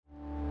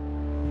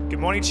Good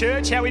morning,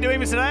 church. How are we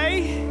doing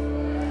today?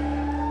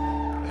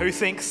 Who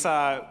thinks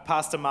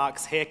Pastor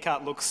Mark's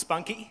haircut looks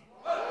spunky?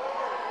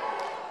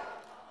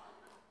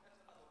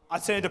 I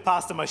turned to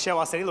Pastor Michelle,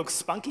 I said, he looks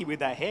spunky with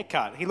that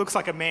haircut. He looks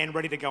like a man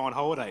ready to go on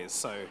holidays,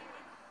 so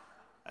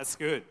that's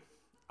good.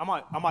 I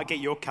might get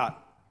your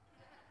cut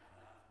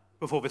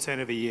before the turn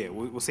of the year.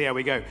 We'll see how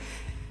we go.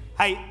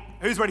 Hey,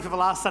 who's ready for the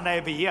last Sunday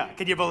of the year?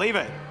 Can you believe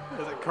it?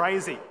 Is it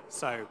crazy?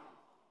 So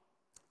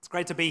it's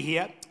great to be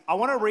here. I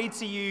want to read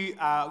to you,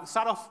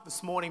 start off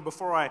this morning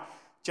before I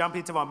jump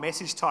into my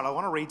message title. I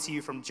want to read to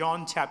you from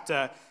John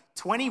chapter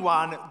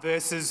 21,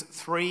 verses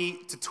 3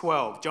 to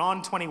 12.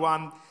 John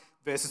 21,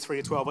 verses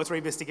 3 to 12. Let's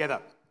read this together.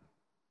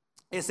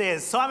 It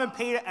says, Simon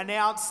Peter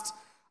announced,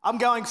 I'm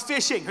going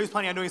fishing. Who's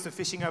planning on doing some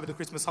fishing over the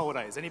Christmas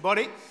holidays?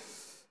 Anybody?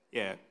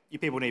 Yeah, you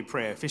people need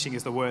prayer. Fishing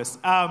is the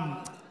worst.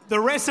 The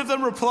rest of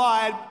them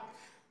replied,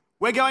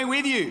 we're going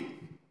with you.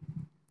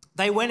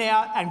 They went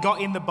out and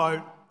got in the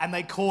boat, and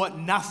they caught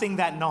nothing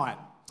that night.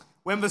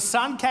 When the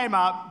sun came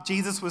up,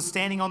 Jesus was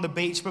standing on the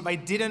beach, but they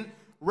didn't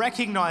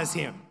recognize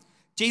him.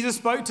 Jesus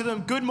spoke to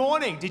them, good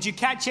morning. Did you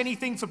catch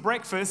anything for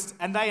breakfast?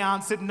 And they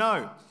answered,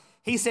 no.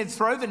 He said,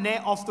 throw the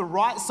net off the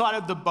right side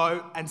of the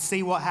boat and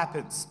see what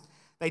happens.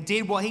 They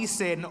did what he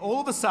said, and all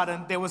of a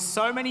sudden, there were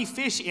so many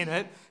fish in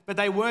it, but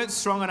they weren't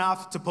strong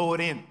enough to pull it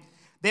in.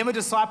 Then a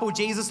disciple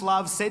Jesus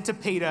loved said to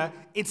Peter,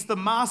 it's the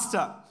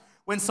master.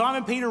 When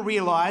Simon Peter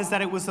realized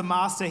that it was the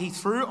master, he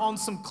threw on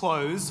some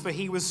clothes, for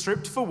he was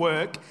stripped for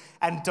work,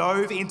 and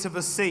dove into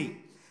the sea.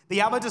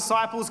 The other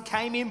disciples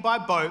came in by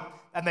boat,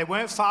 and they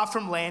weren't far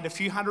from land, a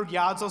few hundred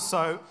yards or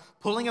so,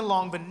 pulling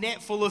along the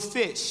net full of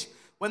fish.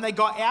 When they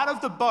got out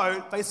of the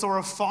boat, they saw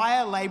a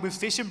fire laid with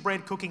fish and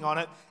bread cooking on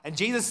it, and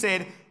Jesus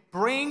said,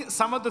 bring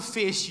some of the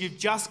fish you've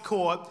just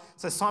caught.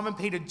 So Simon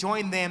Peter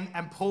joined them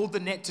and pulled the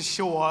net to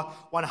shore,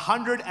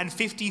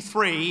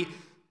 153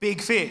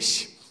 big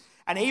fish.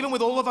 And even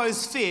with all of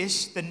those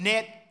fish, the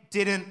net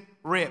didn't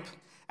rip.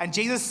 And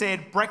Jesus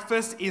said,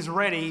 breakfast is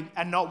ready.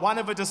 And not one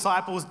of the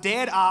disciples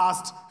dared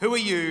ask, who are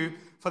you?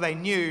 For they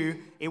knew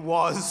it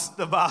was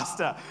the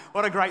master.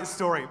 What a great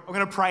story. I'm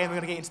going to pray and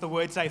we're going to get into the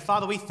word today.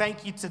 Father, we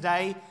thank you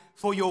today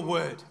for your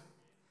word.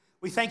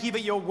 We thank you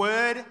that your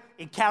word,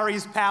 it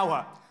carries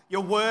power.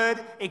 Your word,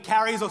 it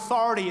carries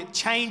authority. It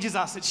changes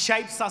us. It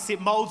shapes us.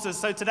 It molds us.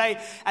 So today,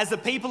 as the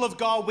people of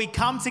God, we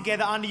come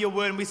together under your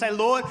word and we say,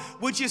 Lord,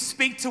 would you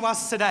speak to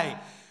us today?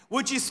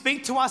 Would you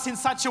speak to us in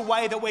such a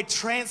way that we're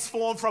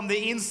transformed from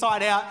the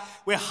inside out?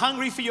 We're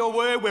hungry for your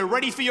word. We're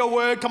ready for your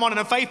word. Come on, and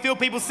a faith-filled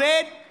people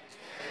said,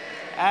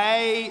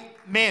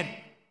 Amen.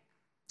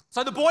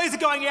 So the boys are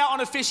going out on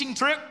a fishing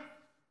trip.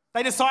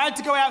 They decided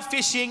to go out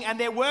fishing and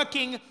they're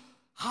working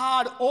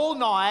hard all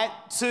night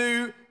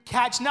to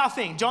catch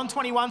nothing. John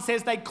 21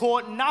 says they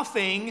caught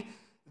nothing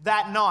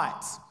that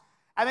night.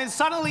 And then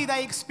suddenly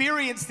they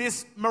experience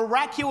this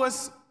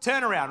miraculous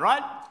turnaround,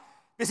 right?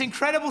 This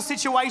incredible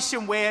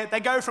situation where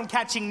they go from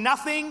catching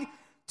nothing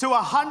to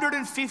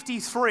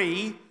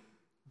 153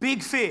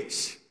 big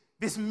fish.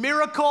 This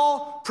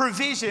miracle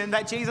provision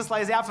that Jesus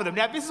lays out for them.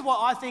 Now, this is what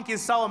I think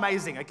is so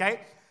amazing, okay?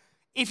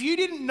 If you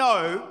didn't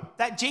know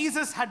that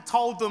Jesus had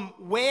told them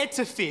where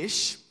to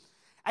fish,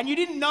 and you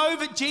didn't know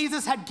that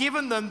Jesus had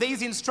given them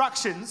these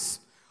instructions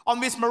on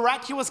this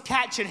miraculous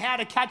catch and how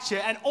to catch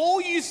it, and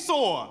all you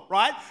saw,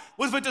 right,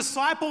 was the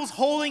disciples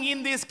hauling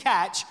in this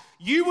catch,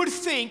 you would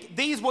think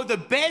these were the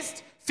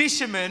best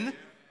fishermen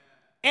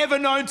ever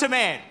known to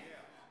man.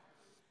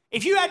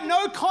 If you had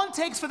no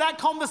context for that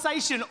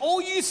conversation, all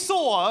you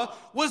saw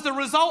was the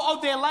result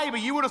of their labor,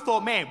 you would have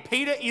thought, man,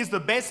 Peter is the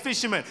best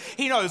fisherman.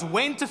 He knows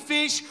when to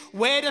fish,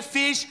 where to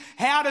fish,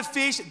 how to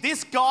fish.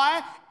 This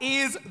guy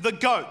is the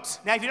GOAT.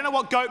 Now, if you don't know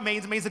what GOAT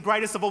means, it means the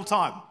greatest of all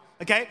time,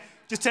 okay?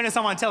 Just turn to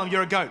someone and tell them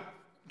you're a GOAT,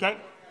 okay?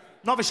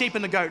 Not the sheep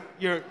and the goat,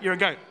 you're a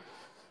GOAT,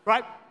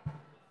 right?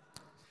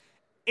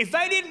 If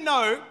they didn't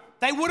know,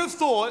 they would have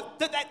thought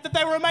that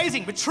they were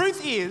amazing. The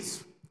truth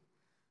is,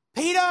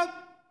 Peter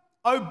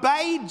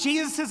obeyed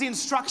Jesus'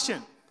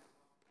 instruction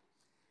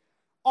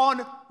on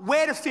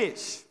where to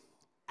fish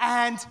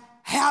and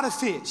how to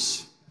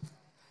fish.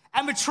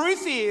 And the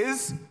truth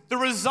is, the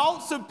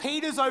results of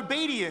Peter's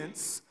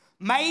obedience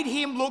made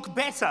him look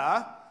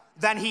better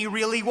than he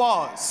really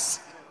was.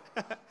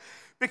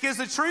 Because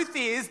the truth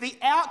is, the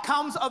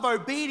outcomes of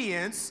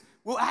obedience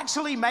will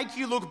actually make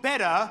you look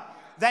better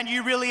than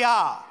you really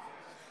are.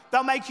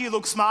 They'll make you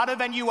look smarter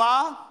than you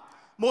are,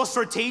 more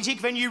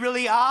strategic than you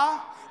really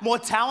are, more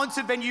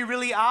talented than you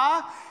really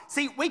are.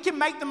 See, we can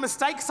make the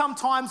mistake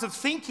sometimes of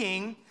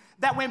thinking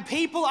that when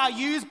people are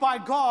used by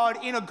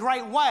God in a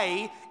great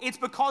way, it's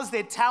because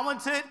they're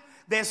talented,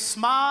 they're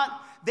smart,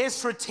 they're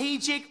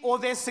strategic, or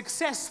they're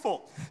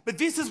successful. But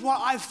this is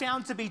what I've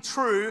found to be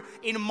true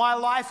in my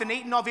life and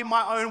eaten of in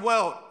my own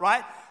world,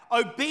 right?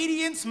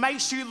 Obedience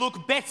makes you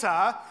look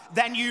better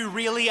than you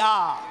really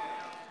are.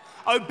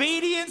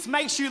 Obedience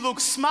makes you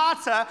look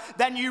smarter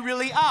than you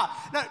really are.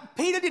 Now,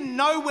 Peter didn't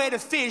know where to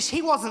fish.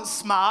 He wasn't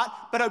smart,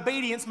 but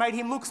obedience made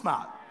him look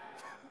smart.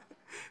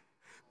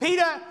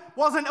 Peter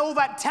wasn't all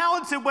that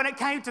talented when it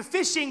came to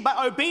fishing,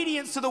 but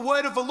obedience to the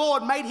word of the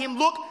Lord made him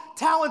look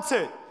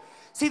talented.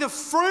 See, the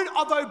fruit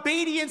of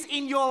obedience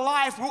in your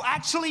life will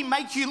actually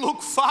make you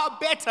look far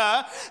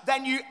better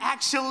than you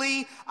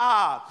actually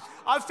are.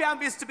 I've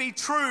found this to be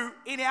true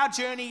in our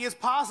journey as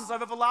pastors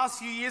over the last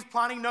few years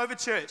planting Nova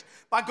Church.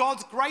 By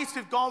God's grace,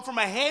 we've gone from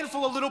a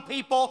handful of little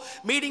people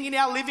meeting in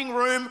our living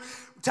room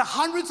to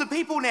hundreds of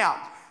people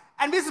now.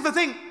 And this is the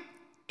thing.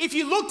 If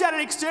you looked at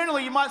it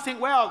externally, you might think,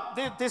 well,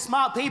 they're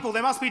smart people.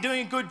 They must be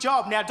doing a good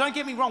job. Now, don't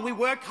get me wrong. We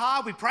work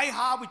hard. We pray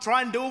hard. We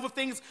try and do all the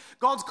things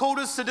God's called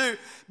us to do.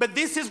 But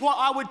this is what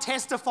I would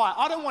testify.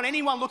 I don't want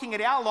anyone looking at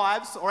our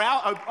lives or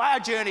our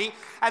journey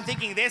and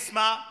thinking they're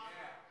smart,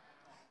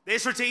 they're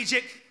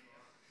strategic,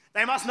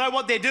 they must know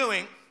what they're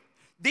doing.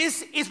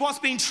 This is what's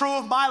been true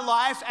of my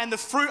life and the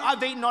fruit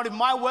I've eaten on in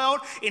my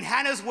world, in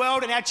Hannah's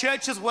world, in our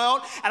church's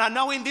world, and I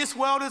know in this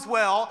world as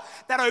well,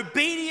 that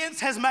obedience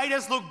has made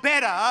us look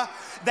better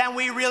than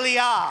we really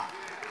are.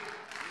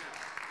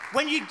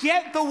 When you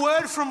get the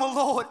word from the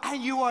Lord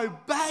and you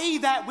obey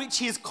that which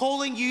He is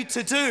calling you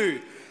to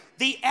do,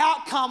 the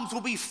outcomes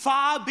will be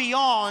far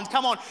beyond,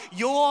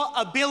 your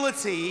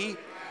ability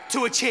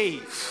to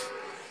achieve.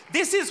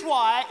 This is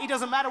why it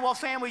doesn't matter what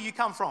family you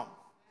come from.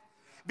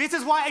 This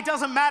is why it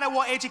doesn't matter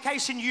what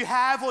education you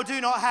have or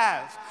do not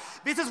have.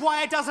 This is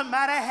why it doesn't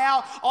matter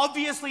how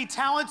obviously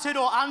talented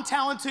or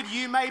untalented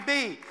you may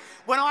be.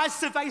 When I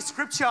survey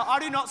Scripture, I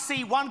do not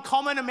see one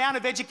common amount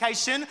of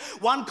education,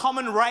 one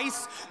common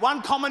race,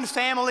 one common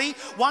family,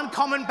 one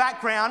common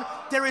background.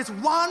 There is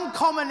one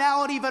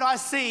commonality that I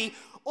see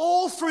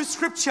all through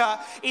Scripture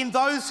in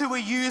those who are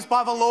used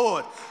by the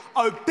Lord.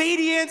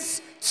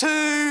 Obedience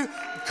to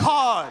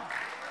God.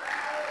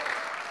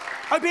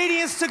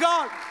 Obedience to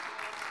God.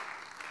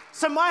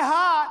 So my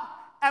heart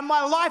and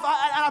my life, and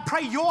I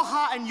pray your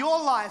heart and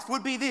your life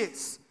would be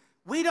this.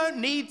 We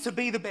don't need to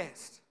be the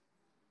best.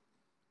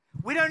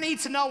 We don't need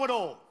to know it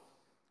all.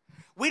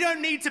 We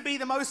don't need to be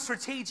the most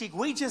strategic.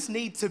 We just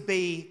need to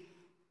be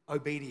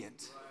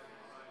obedient.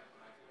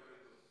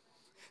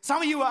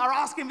 Some of you are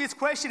asking this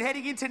question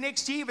heading into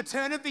next year, the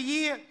turn of the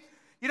year.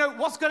 You know,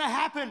 what's going to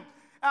happen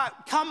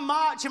come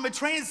March and the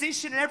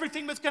transition and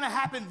everything that's going to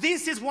happen?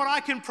 This is what I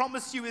can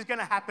promise you is going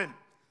to happen.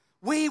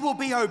 We will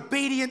be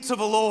obedient to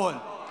the Lord.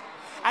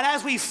 And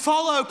as we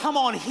follow,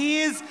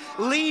 His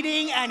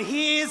leading and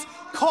His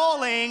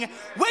calling,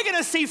 we're going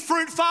to see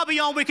fruit far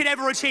beyond we could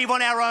ever achieve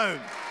on our own.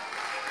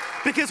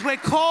 Because we're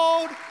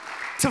called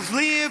to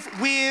live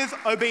with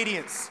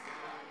obedience.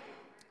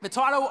 The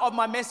title of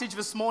my message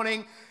this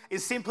morning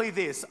is simply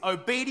this: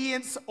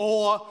 obedience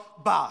or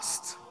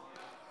bust.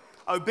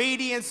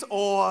 Obedience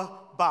or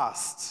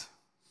bust.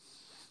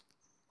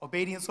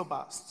 Obedience or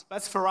bust.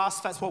 That's for us,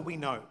 that's what we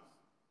know.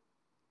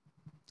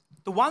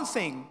 The one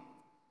thing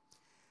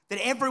that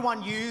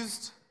everyone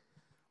used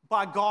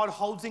by God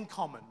holds in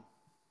common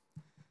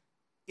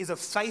is a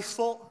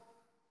faithful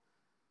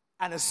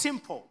and a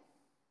simple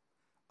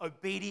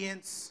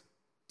obedience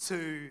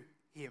to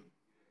Him.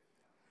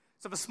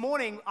 So this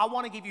morning, I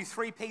want to give you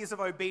 3 P's of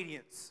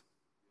obedience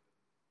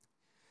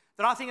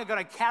that I think are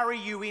going to carry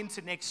you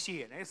into next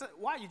year. Now,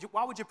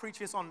 why would you preach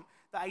this on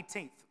the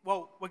 18th?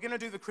 Well, we're going to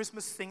do the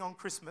Christmas thing on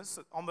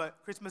the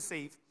Christmas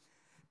Eve.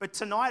 But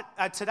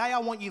today I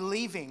want you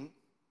leaving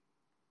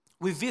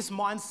with this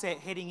mindset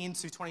heading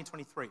into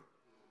 2023.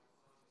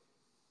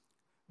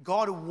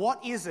 God,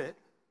 what is it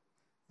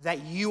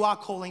that you are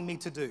calling me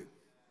to do?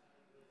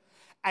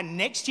 And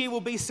next year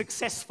will be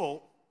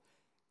successful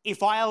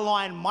if I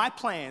align my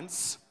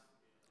plans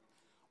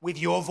with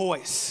your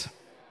voice.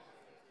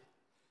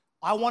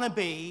 I want to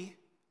be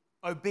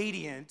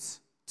obedient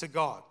to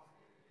God.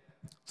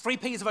 3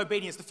 P's of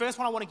obedience. The first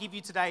one I want to give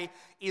you today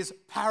is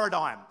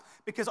paradigm,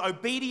 because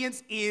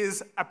obedience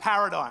is a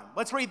paradigm.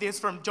 Let's read this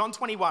from John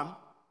 21,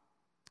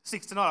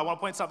 6-9. I want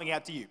to point something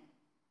out to you.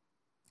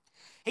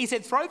 He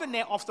said, throw the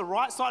net off the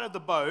right side of the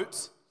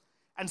boat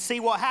and see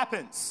what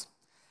happens.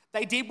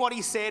 They did what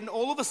he said, and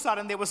all of a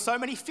sudden there were so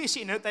many fish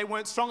in it, they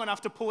weren't strong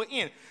enough to pull it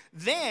in.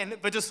 Then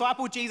the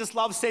disciple Jesus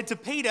loved said to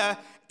Peter,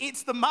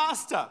 it's the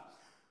master.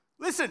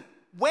 Listen,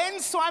 when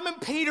Simon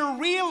Peter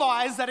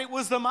realized that it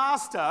was the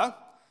master,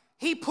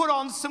 he put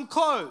on some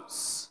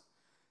clothes.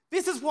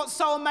 This is what's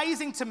so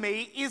amazing to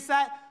me, is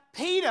that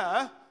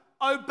Peter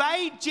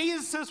obeyed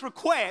Jesus'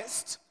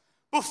 request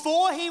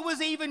before he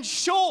was even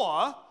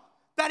sure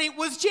that it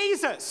was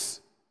Jesus.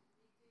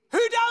 Who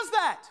does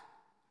that?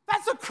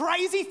 That's a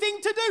crazy thing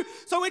to do.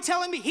 So we're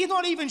telling me he's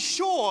not even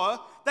sure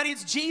that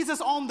it's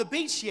Jesus on the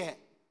beach yet.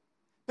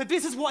 But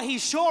this is what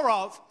he's sure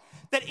of,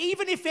 that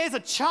even if there's a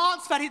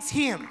chance that it's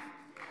him,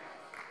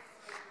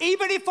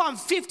 even if I'm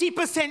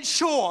 50%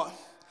 sure,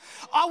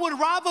 I would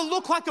rather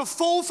look like a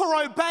fool for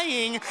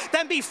obeying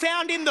than be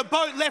found in the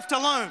boat left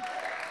alone.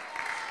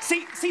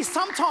 See,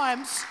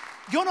 sometimes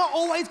you're not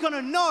always going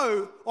to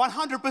know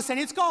 100%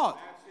 it's God.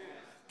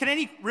 Can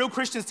any real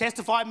Christians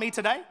testify to me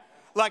today?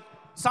 Like,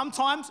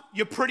 sometimes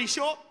you're pretty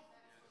sure.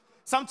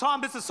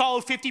 Sometimes it's a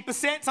solid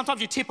 50%.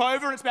 Sometimes you tip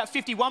over and it's about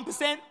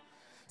 51%.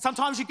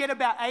 Sometimes you get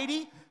about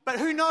 80%. But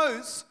who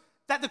knows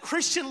that the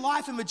Christian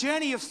life and the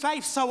journey of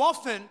faith so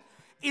often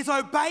is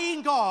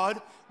obeying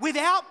God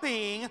without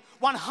being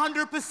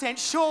 100%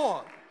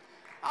 sure.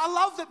 I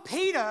love that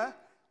Peter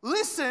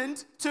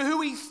listened to who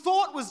he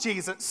thought was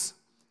Jesus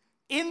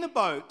in the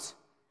boat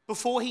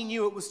before he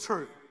knew it was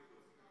true.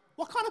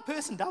 What kind of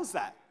person does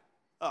that?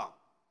 Oh,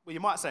 well, you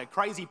might say a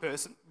crazy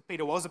person.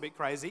 Peter was a bit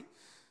crazy.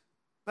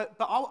 But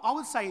I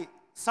would say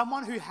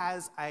someone who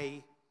has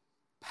a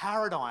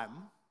paradigm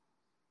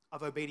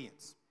of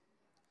obedience.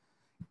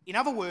 In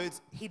other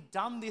words, he'd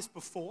done this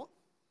before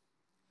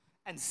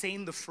and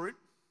seen the fruit,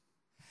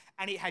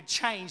 and it had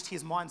changed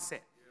his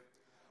mindset.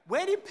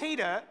 Where did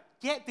Peter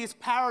get this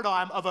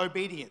paradigm of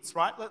obedience,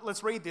 right?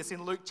 Let's read this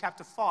in Luke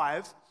chapter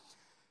 5,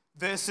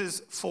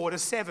 verses 4 to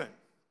 7.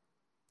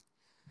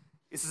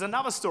 This is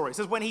another story. It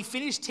says, when he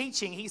finished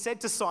teaching, he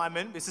said to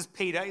Simon, this is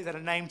Peter, he's had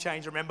a name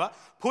change, remember,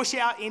 push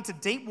out into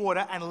deep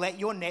water and let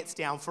your nets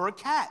down for a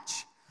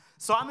catch.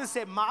 Simon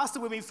said,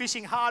 Master, we've been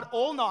fishing hard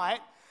all night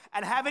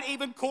and haven't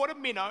even caught a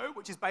minnow,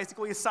 which is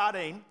basically a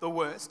sardine, the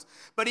worst.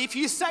 But if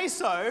you say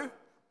so,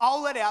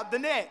 I'll let out the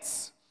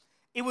nets.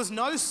 It was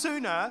no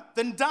sooner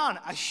than done,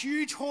 a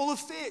huge haul of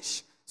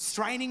fish,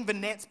 straining the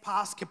nets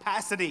past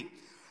capacity.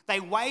 They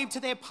waved to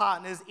their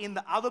partners in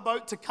the other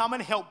boat to come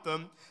and help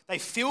them. They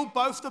filled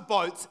both the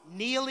boats,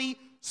 nearly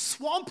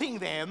swamping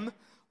them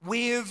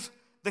with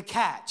the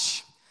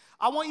catch.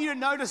 I want you to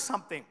notice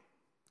something.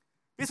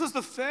 This was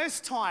the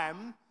first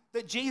time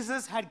that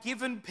Jesus had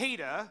given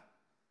Peter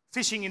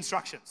fishing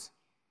instructions.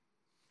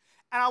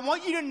 And I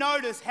want you to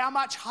notice how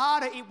much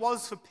harder it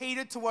was for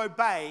Peter to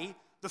obey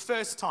the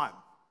first time.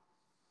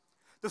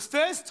 The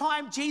first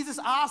time Jesus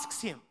asks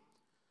him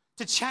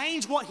to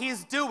change what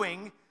he's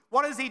doing,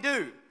 what does he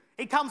do?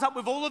 He comes up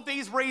with all of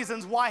these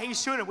reasons why he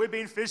shouldn't. We've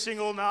been fishing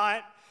all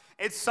night.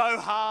 It's so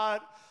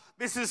hard.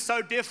 This is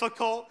so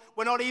difficult.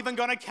 We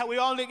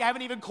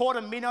haven't even caught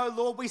a minnow,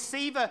 Lord. We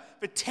see the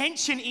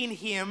tension in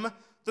him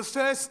the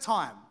first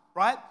time,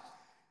 right?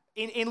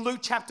 In Luke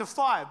chapter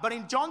 5. But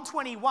in John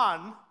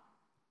 21,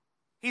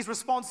 his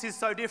response is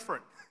so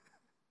different.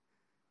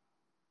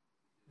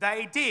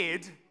 They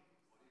did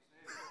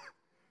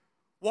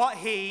what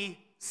he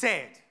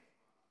said.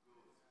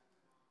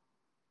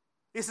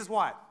 This is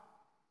why.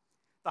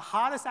 The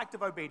hardest act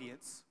of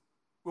obedience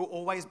will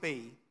always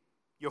be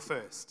your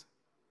first.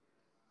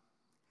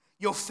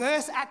 Your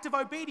first act of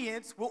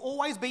obedience will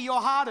always be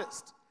your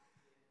hardest.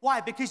 Why?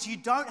 Because you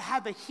don't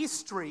have a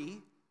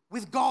history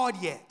with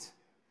God yet.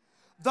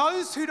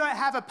 Those who don't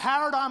have a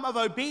paradigm of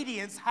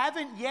obedience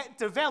haven't yet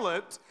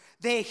developed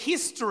their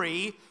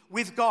history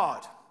with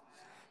God.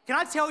 Can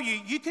I tell you,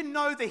 you can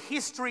know the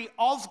history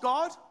of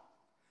God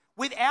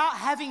without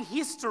having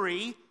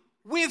history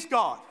with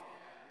God.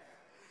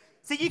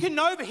 See, you can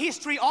know the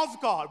history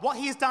of God, what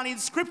he has done in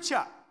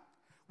Scripture,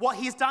 what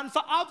he has done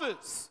for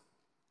others,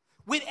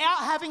 without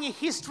having a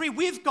history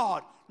with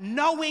God,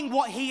 knowing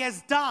what he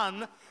has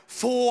done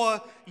for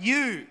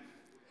you.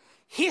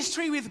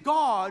 History with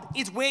God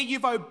is where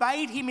you've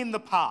obeyed him in the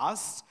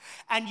past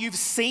and you've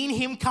seen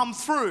him come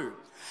through.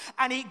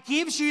 And it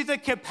gives you the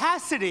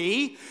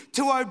capacity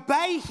to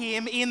obey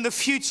him in the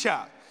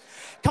future.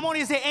 Come on,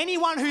 is there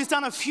anyone who's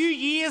done a few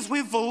years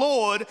with the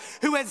Lord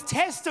who has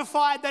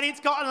testified that it's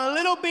gotten a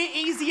little bit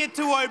easier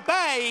to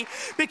obey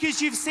because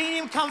you've seen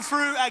him come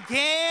through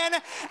again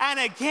and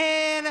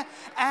again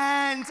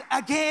and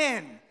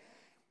again?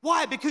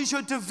 Why? Because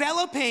you're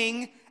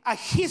developing a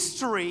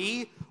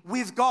history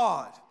with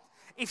God.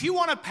 If you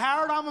want a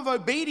paradigm of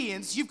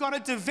obedience, you've got to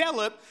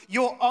develop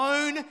your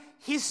own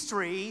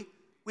history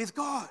with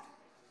God.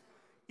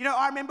 You know,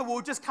 I remember we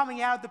were just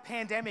coming out of the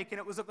pandemic and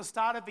it was at the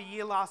start of the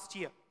year last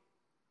year.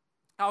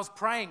 I was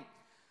praying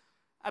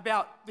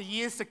about the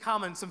years to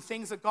come and some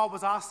things that God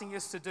was asking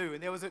us to do.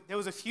 And there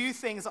was a few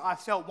things that I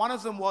felt. One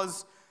of them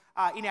was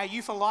in our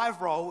Youth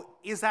Alive role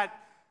is that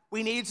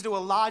we needed to do a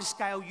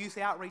large-scale youth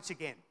outreach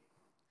again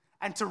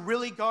and to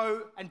really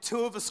go and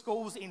tour the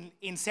schools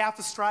in South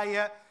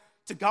Australia,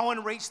 to go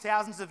and reach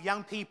thousands of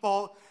young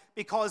people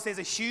because there's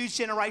a huge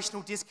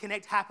generational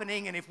disconnect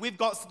happening, and if we've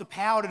got the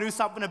power to do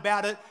something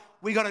about it,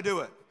 we're going to do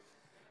it.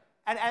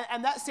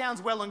 And that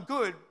sounds well and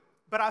good,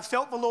 but I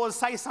felt the Lord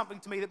say something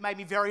to me that made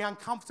me very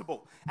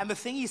uncomfortable. And the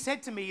thing he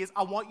said to me is,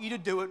 I want you to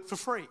do it for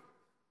free.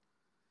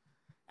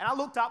 And I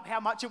looked up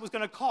how much it was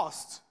going to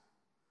cost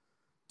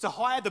to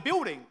hire the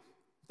building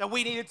that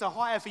we needed to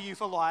hire for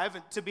Youth Alive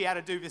and to be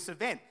able to do this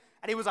event.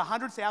 And it was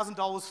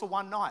 $100,000 for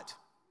one night.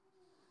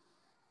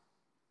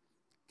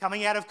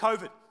 Coming out of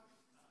COVID,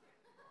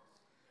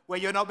 where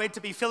you're not meant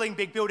to be filling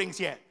big buildings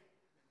yet.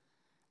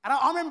 And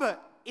I remember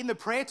in the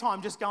prayer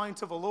time just going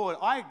to the Lord,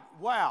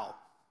 wow.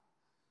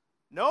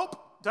 Nope,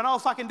 don't know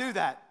if I can do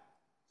that.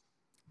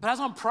 But as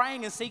I'm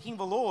praying and seeking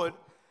the Lord,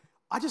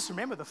 I just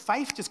remember the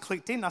faith just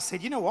clicked in. I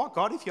said, you know what,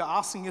 God, if you're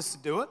asking us to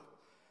do it,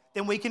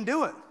 then we can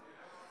do it.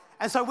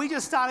 And so we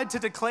just started to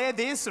declare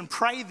this and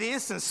pray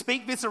this and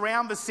speak this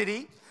around the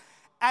city.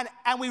 And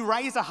we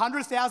raised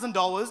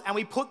 $100,000 and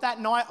we put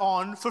that night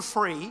on for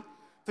free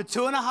for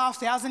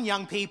 2,500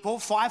 young people,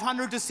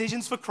 500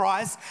 decisions for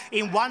Christ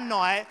in one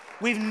night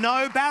with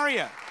no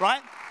barrier,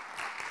 right?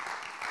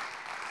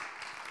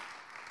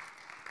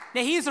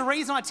 Now, here's the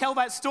reason I tell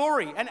that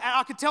story. And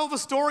I could tell the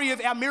story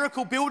of our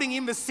miracle building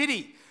in the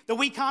city that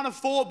we can't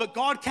afford, but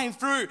God came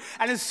through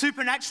and has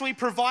supernaturally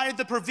provided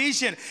the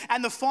provision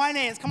and the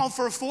finance, come on,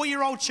 for a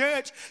 4-year-old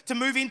church to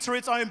move into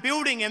its own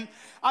building. And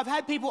I've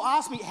had people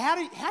ask me, how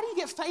do you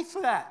get faith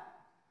for that?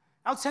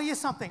 I'll tell you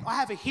something. I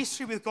have a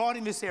history with God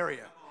in this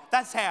area.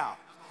 That's how.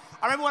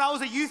 I remember when I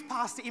was a youth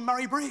pastor in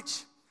Murray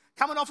Bridge,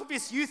 coming off of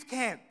this youth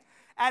camp.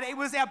 And it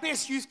was our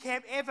best youth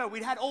camp ever.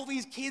 We'd had all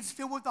these kids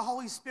filled with the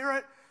Holy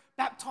Spirit,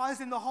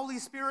 baptized in the Holy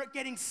Spirit,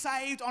 getting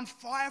saved, on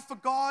fire for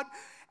God.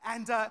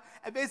 And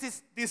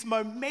there's this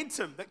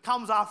momentum that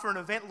comes after an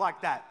event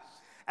like that.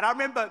 And I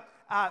remember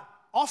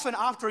often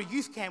after a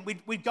youth camp,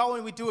 we'd go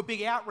and we'd do a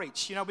big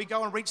outreach. You know, we'd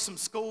go and reach some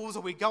schools,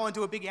 or we'd go and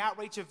do a big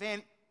outreach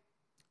event.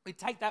 We'd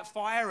take that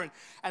fire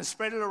and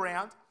spread it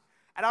around.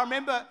 And I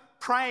remember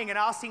praying and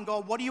asking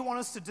God, what do you want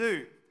us to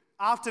do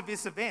after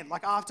this event,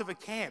 like after the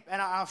camp?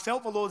 And I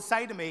felt the Lord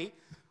say to me,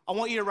 I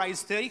want you to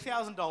raise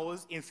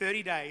 $30,000 in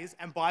 30 days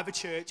and buy the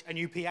church a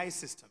new PA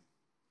system.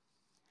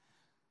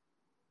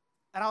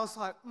 And I was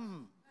like,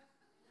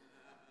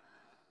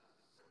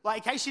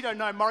 Like, in case you don't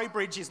know, Murray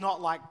Bridge is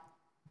not like,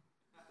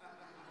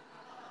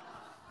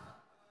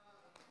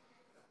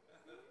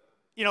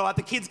 you know, like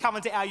the kids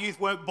coming to our youth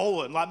weren't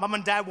balling. Like, mum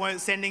and dad weren't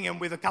sending them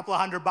with a couple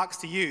of $100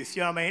 to youth,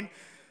 you know what I mean?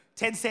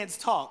 10 cents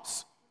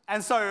tops.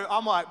 And so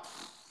I'm like,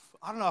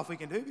 I don't know if we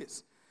can do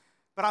this.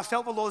 But I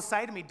felt the Lord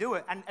say to me, do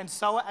it, and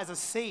sow it as a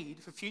seed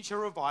for future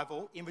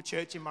revival in the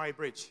church in Murray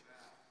Bridge.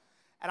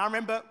 And I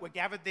remember we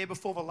gathered there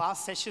before the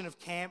last session of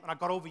camp, and I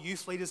got all the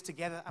youth leaders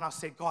together, and I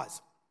said,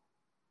 guys,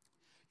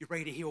 you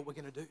ready to hear what we're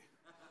going to do?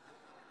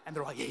 And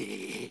they're like,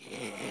 yeah.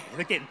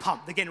 They're getting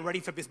pumped. They're getting ready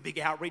for this big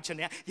outreach,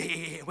 and now,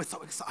 yeah, we're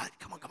so excited.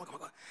 Come on.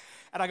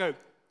 And I go,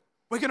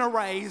 we're going to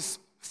raise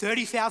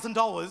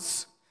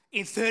 $30,000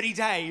 in 30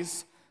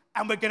 days,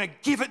 and we're going to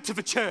give it to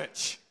the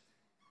church.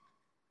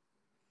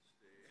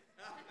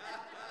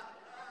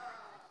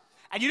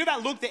 And you know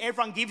that look that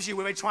everyone gives you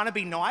where they're trying to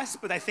be nice,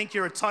 but they think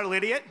you're a total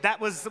idiot?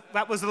 That was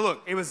the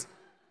look. It was...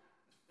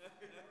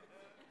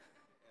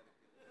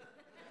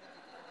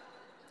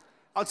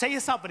 I'll tell you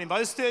something. In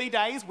those 30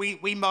 days,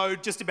 we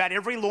mowed just about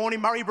every lawn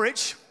in Murray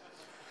Bridge.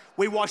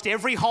 We washed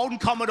every Holden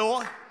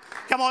Commodore.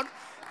 Come on.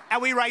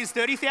 And we raised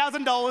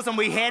 $30,000 and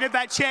we handed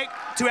that check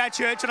to our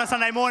church on a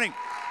Sunday morning.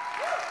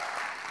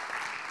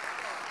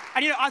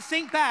 And, you know, I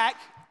think back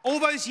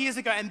all those years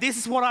ago, and this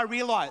is what I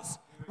realized.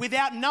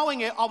 Without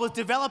knowing it, I was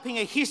developing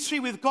a history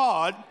with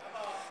God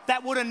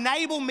that would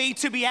enable me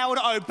to be able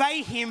to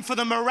obey Him for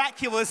the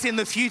miraculous in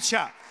the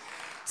future.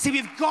 See,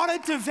 we've got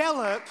to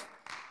develop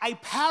a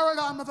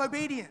paradigm of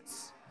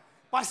obedience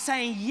by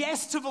saying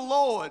yes to the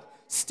Lord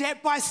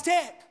step by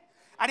step,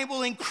 and it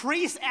will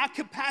increase our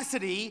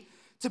capacity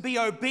to be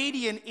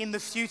obedient in the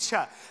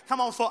future.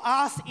 Come on, for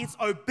us, it's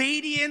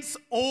obedience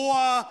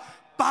or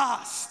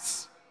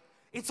bust.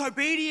 It's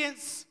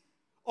obedience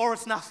or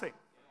it's nothing.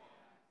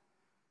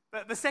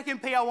 But the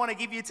second P I want to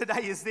give you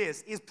today is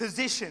this, is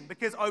position,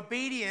 because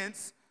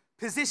obedience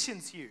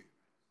positions you.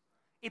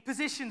 It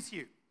positions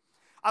you.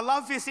 I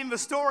love this in the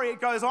story.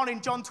 It goes on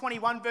in John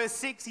 21 verse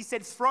 6. He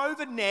said, throw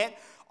the net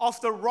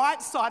off the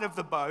right side of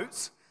the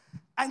boat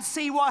and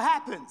see what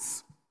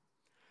happens.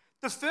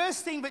 The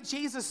first thing that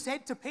Jesus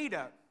said to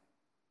Peter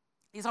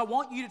is, I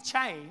want you to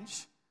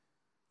change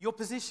your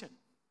position.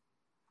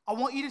 I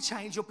want you to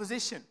change your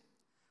position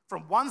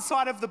from one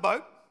side of the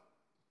boat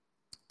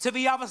to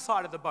the other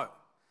side of the boat.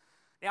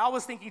 Now, I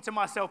was thinking to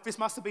myself, this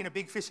must have been a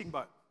big fishing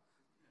boat.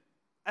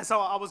 And so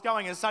I was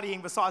going and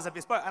studying the size of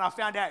this boat, and I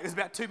found out it was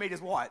about 2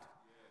 meters wide.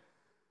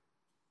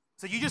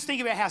 So you just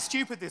think about how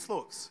stupid this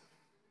looks.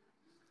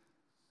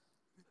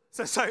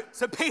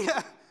 So Peter,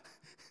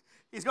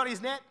 he's got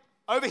his net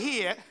over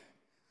here,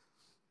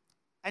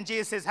 and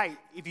Jesus says, hey,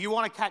 if you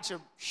want to catch a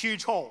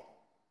huge haul,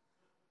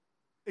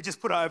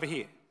 just put it over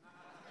here.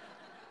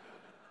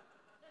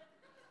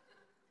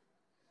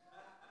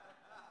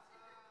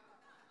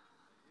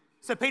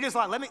 So Peter's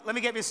like, let me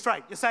get this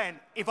straight. You're saying,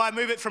 if I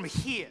move it from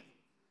here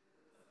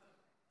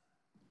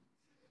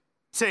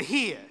to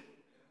here,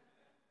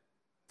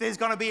 there's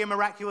going to be a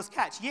miraculous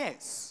catch?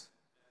 Yes.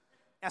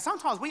 Now,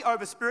 sometimes we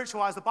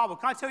over-spiritualize the Bible.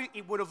 Can I tell you,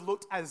 it would have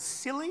looked as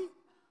silly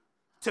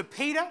to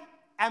Peter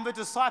and the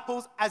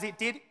disciples as it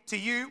did to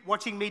you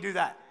watching me do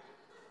that.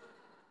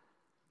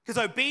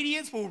 Because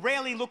obedience will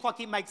rarely look like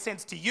it makes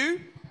sense to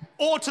you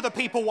or to the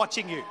people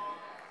watching you.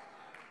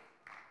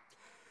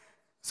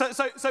 So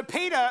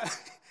Peter...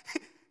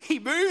 he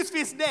moves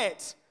this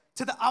net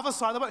to the other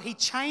side of the boat. He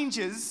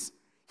changes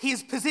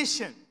his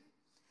position.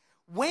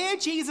 Where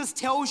Jesus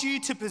tells you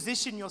to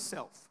position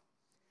yourself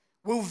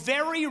will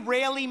very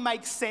rarely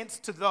make sense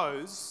to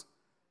those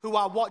who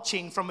are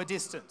watching from a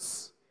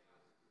distance.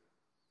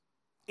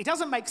 It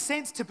doesn't make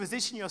sense to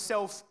position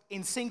yourself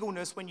in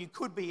singleness when you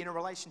could be in a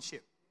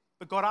relationship,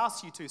 but God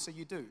asks you to, so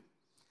you do.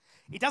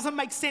 It doesn't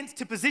make sense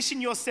to position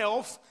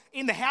yourself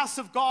in the house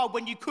of God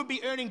when you could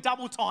be earning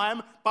double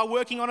time by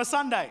working on a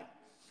Sunday.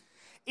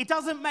 It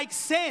doesn't make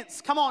sense,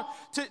 come on,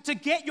 to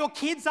get your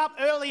kids up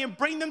early and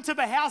bring them to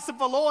the house of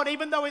the Lord,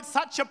 even though it's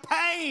such a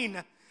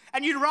pain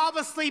And you'd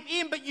rather sleep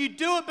in, but you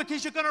do it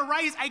because you're going to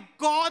raise a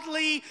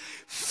godly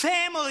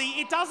family.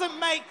 It doesn't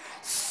make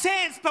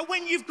sense. But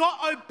when you've got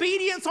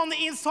obedience on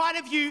the inside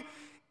of you,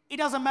 it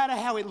doesn't matter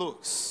how it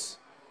looks.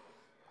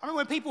 I remember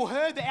when people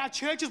heard that our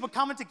churches were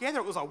coming together,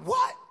 it was like,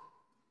 what?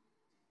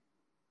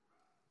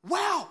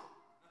 Wow.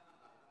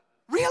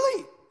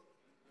 Really?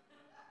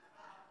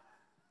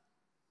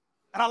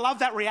 And I love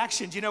that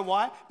reaction. Do you know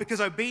why?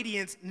 Because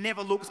obedience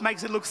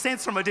makes it look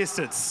sense from a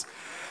distance.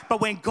 But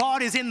when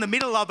God is in the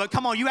middle of it,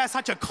 come on, you have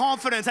such a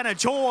confidence and a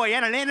joy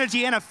and an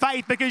energy and a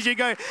faith because you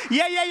go,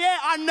 yeah,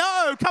 I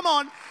know, come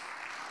on,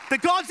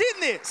 that God's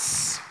in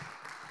this.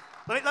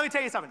 Let me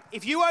tell you something.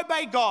 If you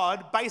obey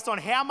God based on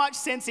how much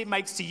sense it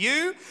makes to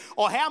you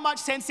or how much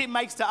sense it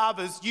makes to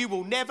others, you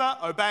will never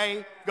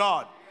obey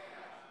God.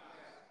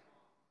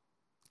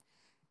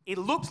 It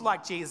looked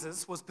like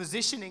Jesus was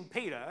positioning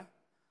Peter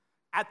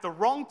at the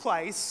wrong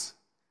place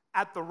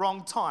at the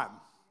wrong time.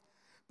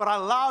 But I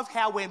love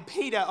how when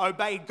Peter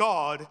obeyed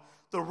God,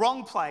 the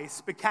wrong place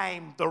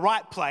became the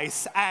right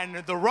place and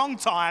the wrong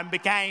time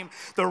became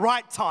the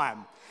right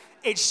time.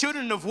 It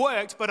shouldn't have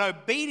worked, but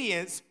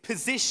obedience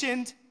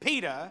positioned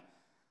Peter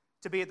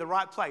to be at the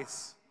right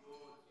place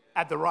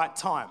at the right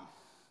time.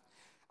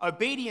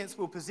 Obedience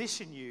will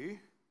position you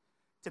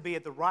to be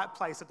at the right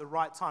place at the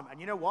right time. And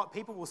you know what?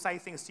 People will say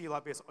things to you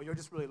like this, oh, you're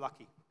just really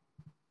lucky.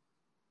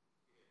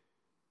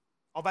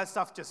 Oh, that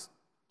stuff just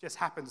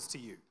happens to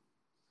you.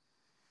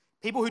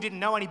 People who didn't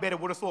know any better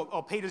would have thought,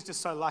 oh, Peter's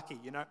just so lucky,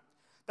 you know.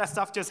 That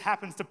stuff just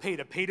happens to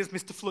Peter. Peter's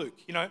Mr.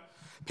 Fluke, you know.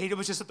 Peter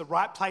was just at the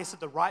right place at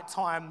the right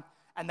time,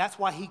 and that's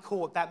why he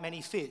caught that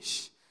many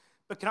fish.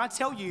 But can I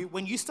tell you,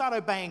 when you start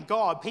obeying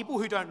God, people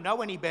who don't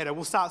know any better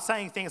will start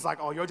saying things like,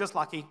 oh, you're just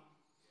lucky.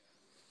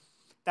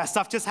 That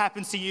stuff just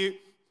happens to you.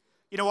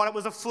 You know what? It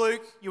was a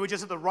fluke. You were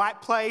just at the right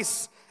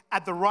place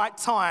at the right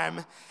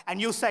time,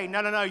 and you'll say,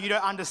 no, you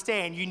don't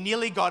understand. You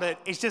nearly got it.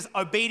 It's just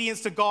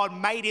obedience to God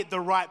made it the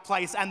right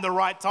place and the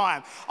right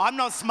time. I'm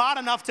not smart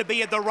enough to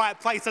be at the right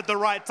place at the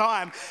right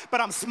time,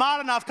 but I'm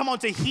smart enough, come on,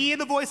 to hear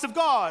the voice of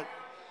God,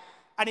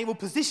 and He will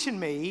position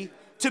me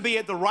to be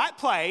at the right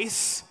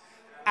place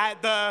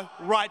at the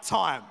right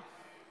time.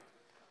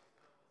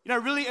 You know,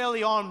 really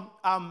early on,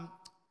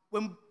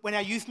 when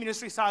our youth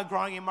ministry started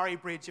growing in Murray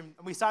Bridge and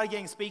we started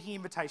getting speaking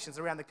invitations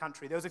around the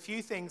country, there was a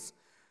few things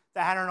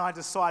that Hannah and I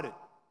decided.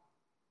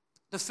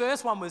 The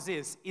first one was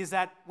this, is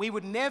that we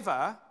would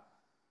never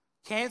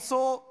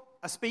cancel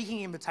a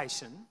speaking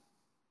invitation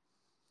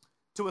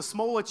to a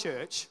smaller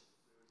church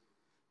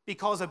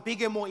because a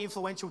bigger, more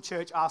influential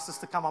church asked us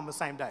to come on the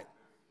same day.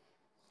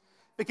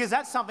 Because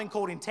that's something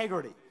called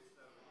integrity.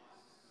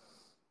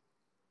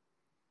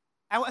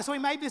 And so we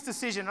made this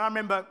decision, and I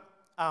remember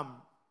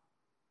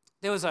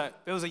there was a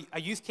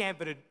youth camp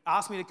that had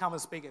asked me to come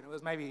and speak, and it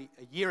was maybe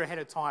a year ahead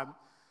of time.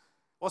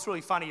 What's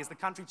really funny is the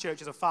country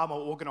churches are far more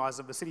organised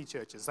than the city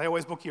churches. They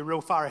always book you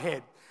real far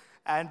ahead.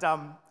 And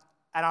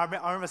I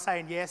remember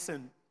saying yes,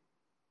 and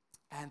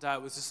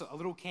it was just a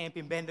little camp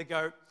in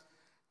Bendigo.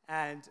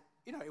 And,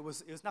 you know, it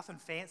was nothing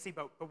fancy,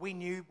 but we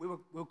knew we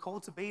were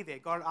called to be there.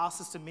 God asked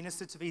us to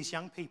minister to these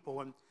young people,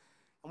 and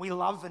we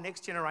love the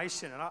next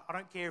generation. And I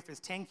don't care if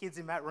there's 10 kids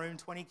in that room,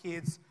 20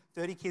 kids,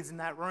 30 kids in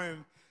that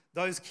room.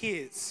 Those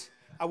kids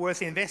are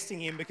worth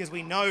investing in because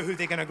we know who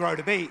they're going to grow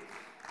to be.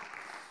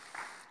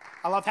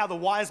 I love how the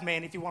wise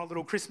man, if you want a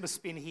little Christmas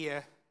spin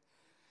here,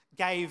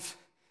 gave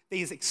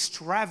these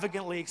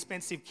extravagantly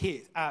expensive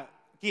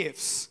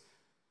gifts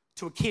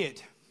to a kid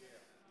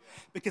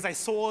because they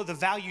saw the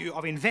value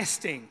of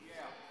investing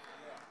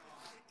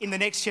in the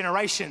next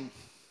generation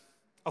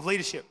of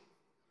leadership.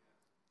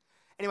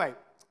 Anyway,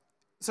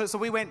 so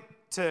we were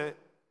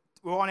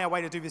on our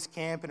way to do this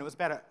camp, and it was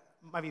about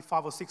maybe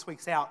 5 or 6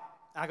 weeks out,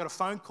 and I got a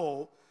phone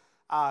call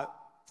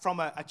from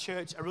a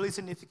church, a really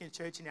significant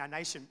church in our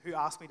nation, who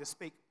asked me to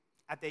speak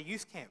at their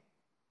youth camp.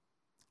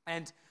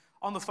 And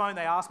on the phone,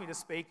 they asked me to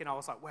speak, and I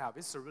was like, wow,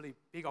 this is a really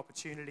big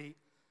opportunity.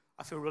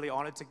 I feel really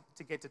honoured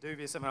to get to do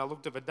this. And then I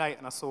looked at the date,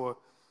 and I saw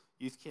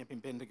youth camp in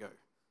Bendigo. And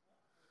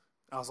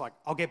I was like,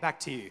 I'll get back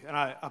to you. And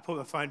I put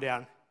the phone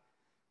down.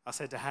 I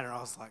said to Hannah,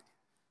 I was like,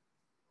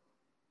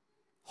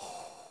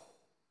 oh,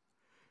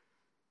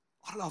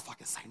 I don't know if I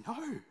can say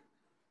no.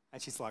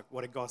 And she's like,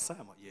 what did God say?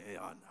 I'm like,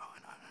 yeah, I know.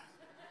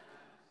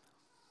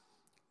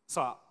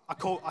 So I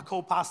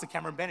called Pastor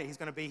Cameron Bennett. He's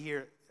going to be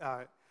here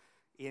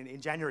in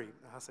January.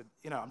 And I said,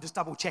 you know, I'm just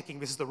double checking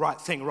this is the right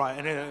thing, right?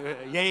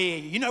 And yeah,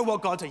 you know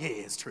what God said? Yeah,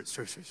 it's true.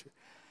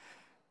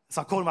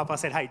 So I called him up. I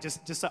said, hey,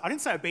 just so, I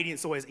didn't say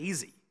obedience is always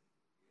easy,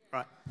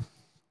 right?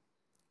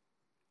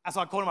 And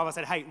so I called him up. I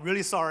said, hey,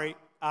 really sorry,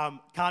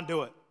 can't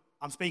do it.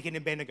 I'm speaking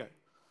in Bendigo.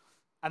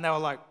 And they were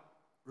like,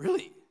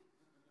 really?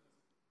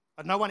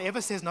 But no one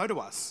ever says no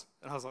to us.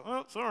 And I was like,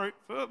 oh, sorry,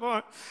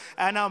 bye.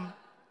 And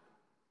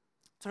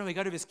so we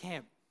go to this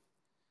camp,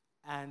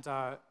 and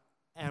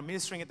I'm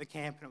ministering at the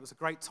camp, and it was a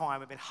great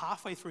time. And then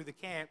halfway through the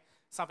camp,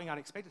 something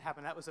unexpected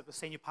happened. That was that the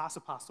senior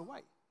pastor passed away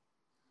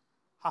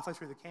halfway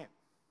through the camp.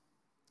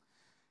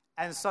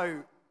 And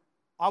so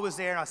I was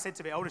there, and I said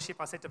to the eldership,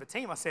 I said to the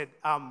team, I said,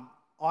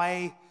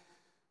 I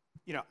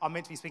I'm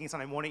meant to be speaking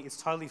Sunday morning.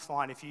 It's totally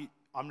fine.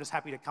 I'm just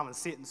happy to come and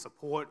sit and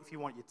support. If you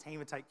want your team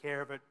to take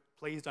care of it,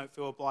 please don't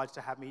feel obliged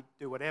to have me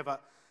do whatever.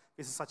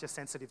 This is such a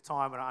sensitive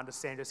time, and I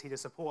understand just here to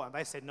support. And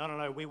they said,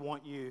 no, we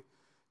want you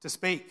to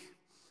speak.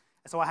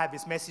 And so I had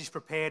this message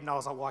prepared, and I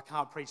was like, well, I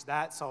can't preach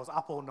that. So I was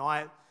up all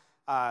night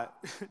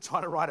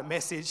trying to write a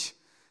message.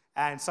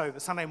 And so the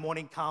Sunday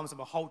morning comes, and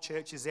the whole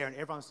church is there, and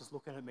everyone's just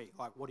looking at me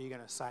like, what are you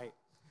going to say?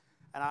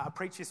 And I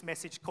preached this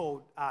message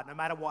called, No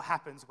Matter What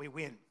Happens, We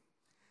Win.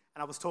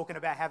 And I was talking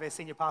about how their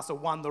senior pastor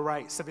won the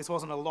race. So this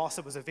wasn't a loss,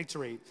 it was a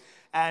victory.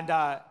 And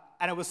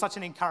it was such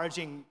an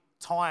encouraging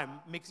time.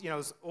 There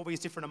was all these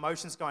different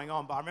emotions going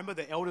on. But I remember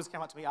the elders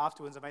came up to me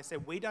afterwards and they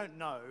said, we don't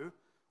know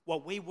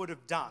what we would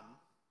have done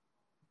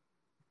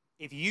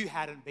if you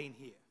hadn't been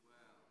here.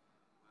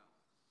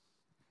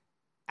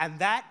 And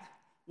that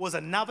was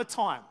another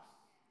time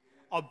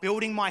of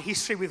building my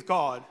history with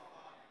God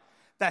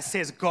that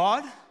says,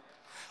 God,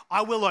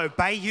 I will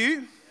obey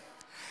you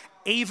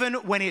even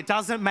when it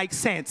doesn't make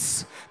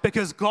sense.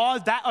 Because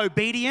God, that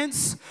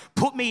obedience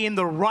put me in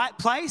the right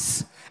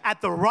place at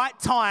the right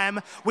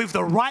time with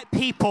the right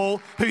people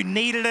who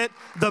needed it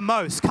the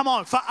most. Come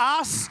on, for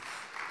us,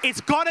 it's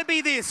got to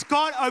be this.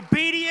 God,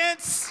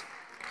 obedience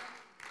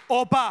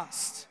or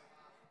bust.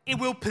 It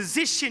will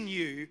position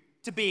you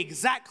to be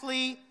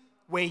exactly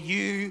where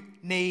you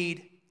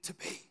need to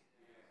be.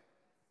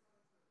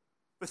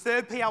 The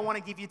third P I want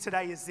to give you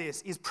today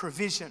is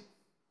provision.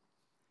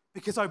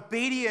 Because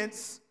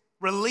obedience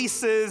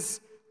releases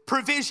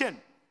provision.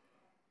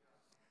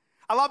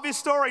 I love this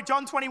story,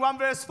 John 21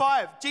 verse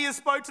 5. Jesus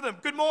spoke to them,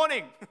 good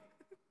morning.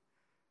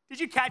 Did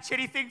you catch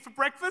anything for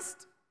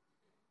breakfast?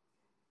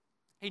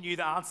 He knew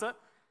the answer.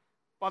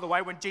 By the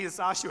way, when Jesus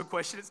asks you a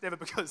question, it's never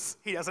because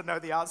he doesn't know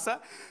the answer.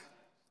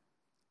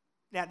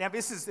 Now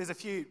there's a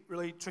few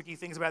really tricky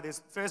things about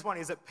this. First one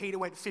is that Peter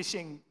went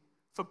fishing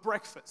for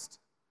breakfast.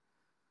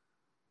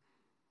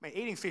 I mean,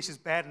 eating fish is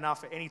bad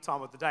enough at any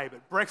time of the day,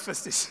 but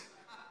breakfast is,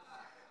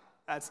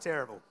 that's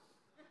terrible.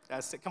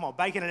 Come on,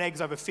 bacon and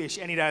eggs over fish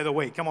any day of the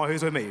week. Come on,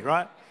 who's with me,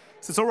 right?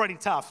 So it's already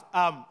tough.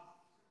 And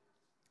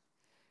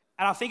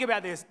I think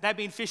about this, they've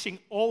been fishing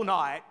all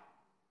night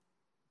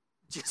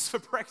just for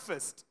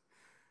breakfast.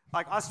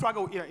 Like I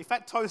struggle, if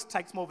that toast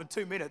takes more than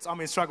 2 minutes, I'm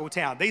in struggle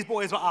town. These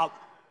boys were up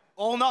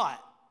all night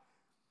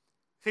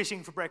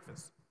fishing for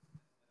breakfast.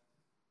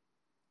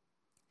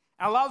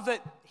 And I love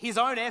that his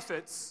own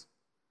efforts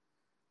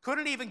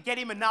couldn't even get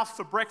him enough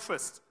for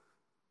breakfast.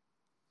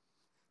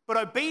 But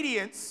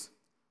obedience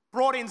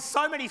brought in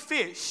so many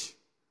fish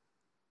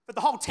that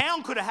the whole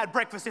town could have had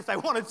breakfast if they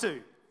wanted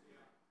to.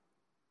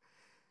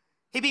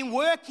 He'd been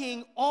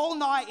working all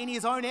night in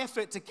his own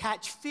effort to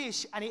catch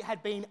fish, and it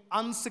had been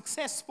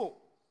unsuccessful.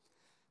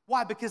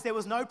 Why? Because there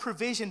was no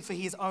provision for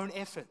his own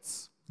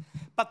efforts.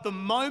 But the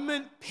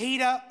moment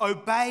Peter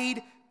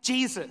obeyed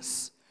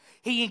Jesus,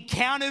 he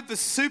encountered the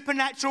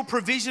supernatural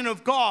provision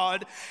of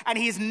God, and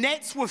his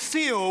nets were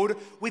filled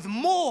with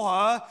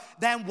more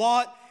than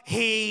what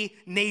he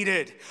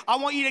needed. I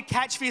want you to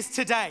catch this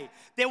today.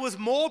 There was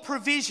more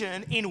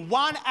provision in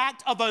one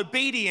act of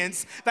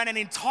obedience than an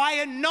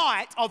entire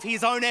night of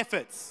his own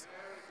efforts.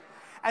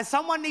 And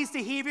someone needs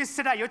to hear this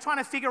today. You're trying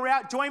to figure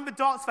out, join the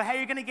dots for how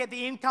you're going to get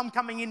the income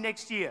coming in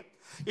next year.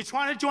 You're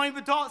trying to join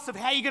the dots of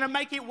how you're going to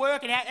make it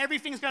work and how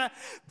everything's going to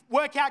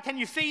work out. Can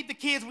you feed the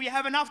kids? Will you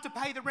have enough to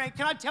pay the rent?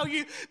 Can I tell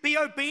you, be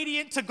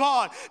obedient to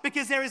God,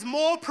 because there is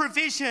more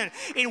provision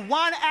in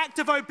one act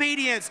of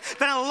obedience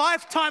than a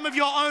lifetime of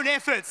your own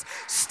efforts.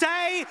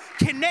 Stay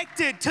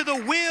connected to the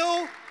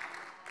will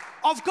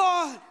of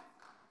God.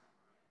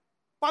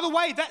 By the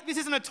way, this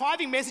isn't a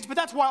tithing message, but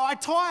that's why I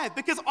tithe,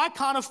 because I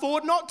can't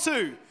afford not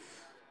to.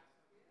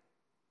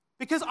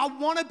 Because I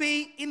want to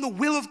be in the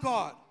will of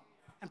God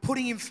and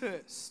putting Him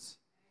first.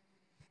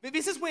 But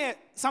this is where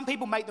some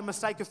people make the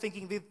mistake of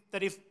thinking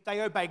that if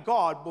they obey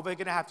God, well, they're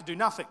going to have to do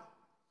nothing.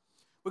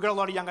 We've got a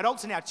lot of young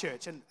adults in our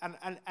church,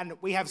 and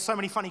we have so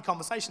many funny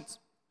conversations.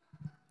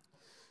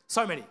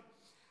 So many.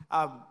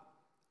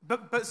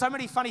 But so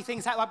many funny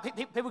things happen.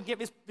 Like people get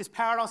this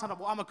paradox,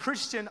 well, I'm a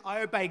Christian,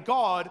 I obey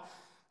God,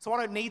 so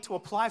I don't need to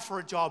apply for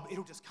a job,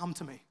 it'll just come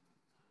to me.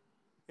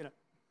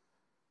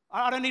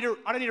 I don't need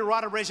to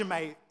write a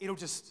resume, it'll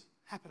just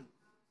happen.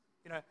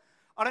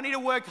 I don't need to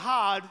work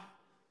hard,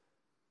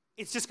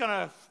 it's just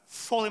gonna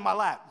fall in my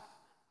lap.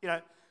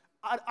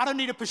 I don't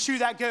need to pursue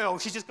that girl,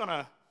 she's just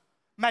gonna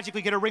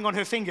magically get a ring on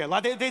her finger.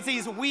 Like there's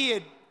these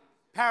weird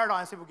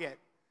paradigms people get.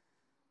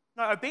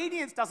 No,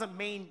 obedience doesn't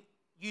mean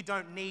you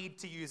don't need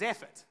to use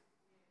effort.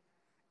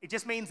 It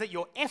just means that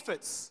your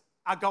efforts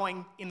are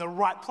going in the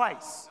right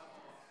place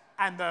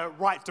and the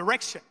right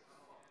direction.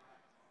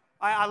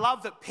 I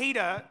love that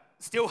Peter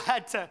still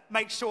had to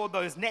make sure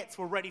those nets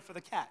were ready for the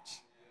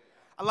catch.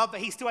 I love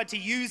that he still had to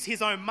use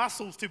his own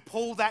muscles to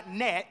pull that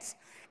net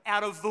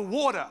out of the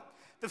water.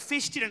 The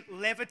fish didn't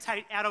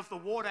levitate out of the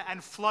water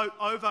and float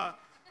over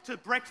to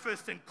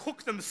breakfast and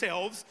cook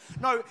themselves.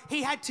 No,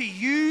 he had to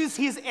use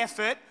his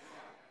effort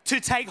to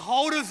take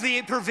hold of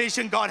the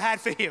provision God had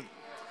for him.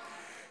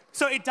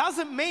 So it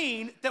doesn't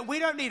mean that we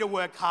don't need to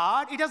work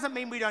hard. It doesn't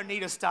mean we don't need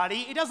to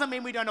study. It doesn't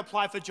mean we don't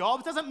apply for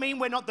jobs. It doesn't mean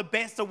we're not the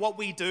best at what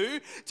we do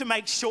to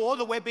make sure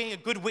that we're being a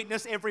good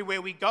witness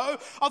everywhere we go.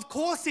 Of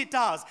course it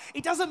does.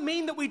 It doesn't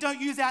mean that we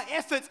don't use our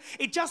efforts.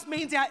 It just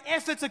means our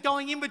efforts are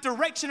going in the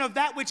direction of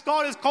that which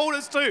God has called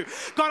us to.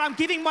 God, I'm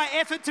giving my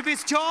effort to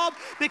this job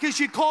because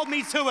you called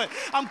me to it.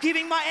 I'm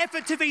giving my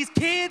effort to these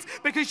kids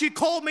because you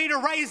called me to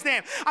raise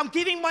them. I'm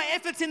giving my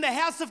efforts in the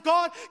house of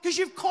God because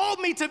you've called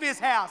me to this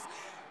house.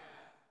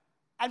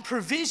 And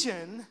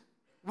provision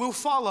will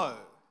follow.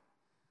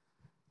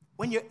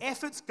 When your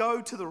efforts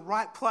go to the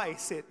right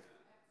place, it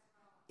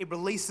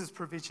releases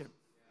provision.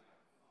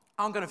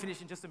 I'm going to finish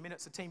in just a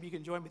minute, so team, you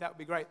can join me. That would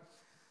be great.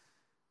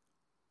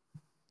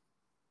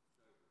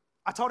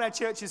 I told our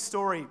church's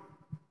story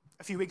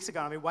a few weeks ago,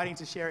 and I've been waiting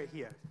to share it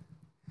here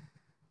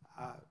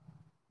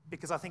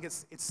because I think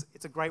it's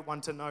a great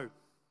one to know.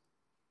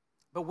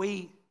 But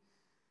we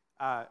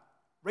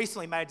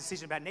recently made a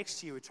decision about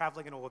next year with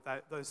traveling and all of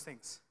those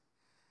things.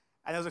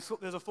 And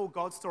there's a full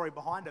God story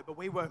behind it. But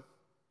we were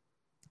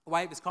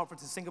away at this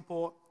conference in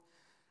Singapore,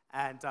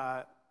 and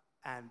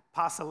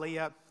Pastor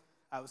Leah,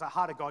 it was a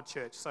Heart of God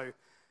church. So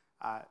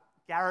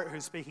Garrett,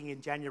 who's speaking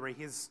in January,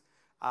 he's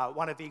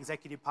one of the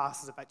executive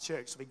pastors of that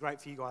church. It'll be great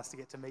for you guys to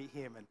get to meet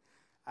him. And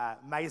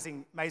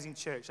amazing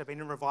church. They've been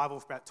in revival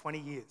for about 20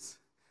 years,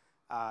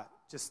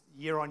 just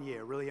year on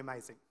year, really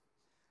amazing.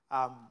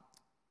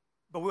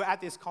 But we were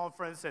at this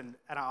conference, and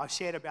I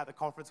shared about the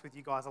conference with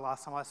you guys the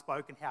last time I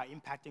spoke and how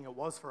impacting it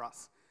was for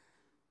us.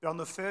 But on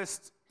the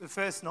first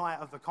night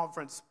of the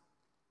conference,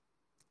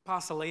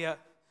 Pastor Leah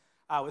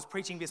was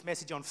preaching this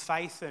message on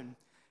faith,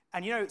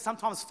 and you know,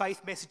 sometimes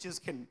faith messages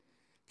can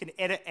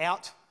edit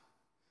out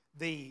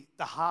the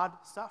hard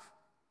stuff,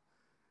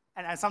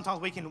 and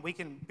sometimes we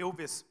can build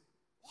this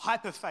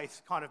hyper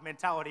faith kind of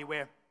mentality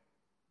where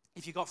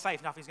if you've got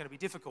faith, nothing's going to be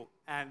difficult,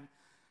 and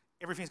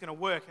everything's going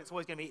to work, and it's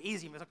always going to be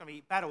easy, and there's not going to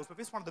be battles. But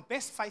this is one of the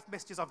best faith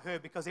messages I've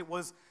heard because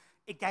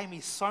it gave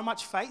me so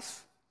much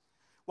faith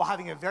while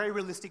having a very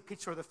realistic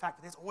picture of the fact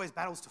that there's always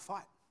battles to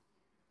fight.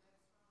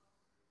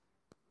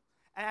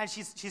 And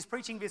she's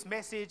preaching this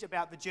message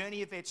about the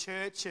journey of their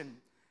church and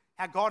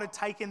how God had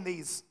taken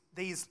these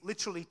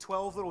literally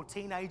 12 little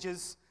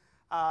teenagers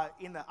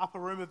in the upper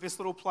room of this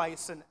little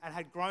place and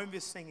had grown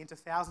this thing into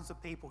thousands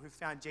of people who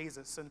found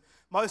Jesus. And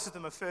most of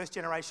them are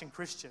first-generation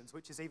Christians,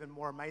 which is even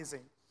more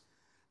amazing.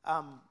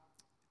 And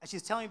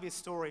she's telling me this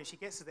story, and she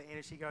gets to the end,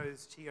 and she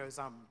goes,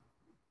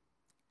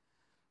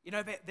 you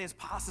know, there's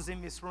pastors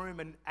in this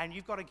room, and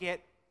you've got to get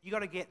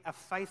a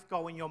faith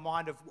goal in your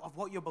mind of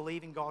what you're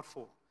believing God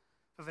for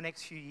the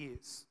next few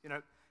years. You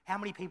know, how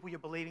many people you're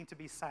believing to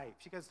be saved.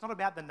 She goes, it's not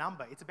about the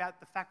number. It's about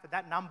the fact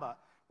that number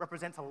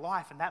represents a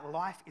life, and that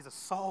life is a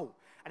soul,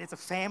 and it's a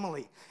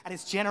family, and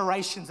its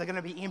generations are going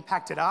to be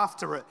impacted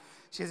after it.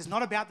 She says, it's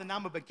not about the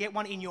number, but get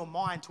one in your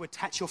mind to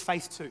attach your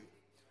faith to.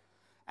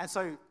 And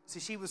so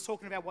she was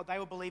talking about what they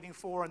were believing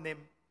for, and then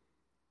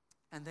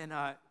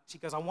she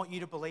goes, I want you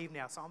to believe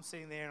now. So I'm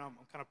sitting there, and I'm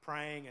kind of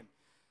praying, and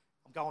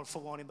I'm going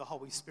full on in the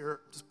Holy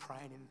Spirit, just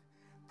praying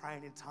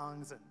in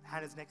tongues, and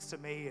Hannah's next to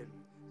me, and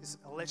this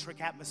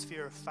electric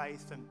atmosphere of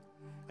faith, and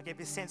I get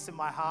this sense in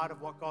my heart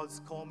of what God's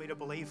calling me to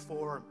believe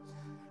for. And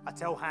I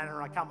tell Hannah,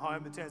 and I come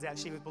home, it turns out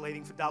she was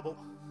believing for double.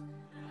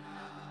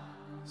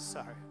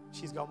 So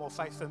she's got more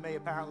faith than me,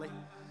 apparently.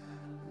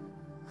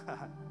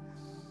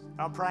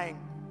 I'm praying,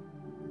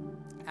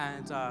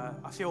 and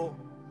I feel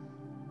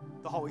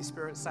the Holy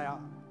Spirit say,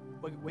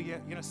 you're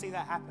going to see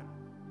that happen.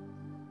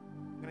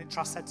 I'm going to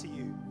trust that to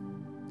you.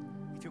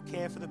 If you'll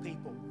care for the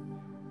people,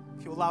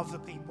 if you'll love the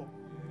people,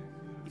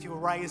 if you will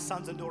raise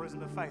sons and daughters in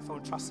the faith, I'll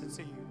trust it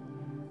to you.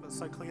 But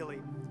so clearly.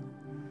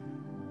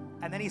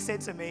 And then he said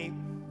to me,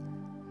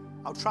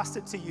 I'll trust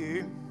it to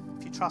you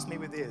if you trust me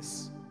with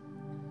this.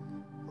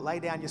 Lay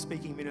down your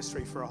speaking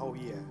ministry for a whole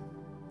year.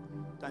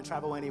 Don't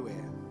travel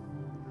anywhere.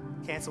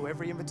 Cancel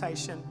every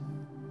invitation.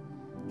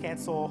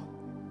 Cancel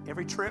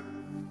every trip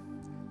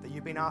that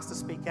you've been asked to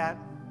speak at,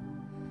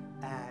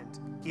 and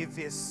give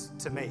this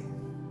to me.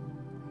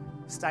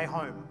 Stay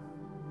home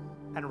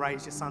and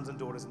raise your sons and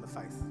daughters in the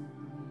faith.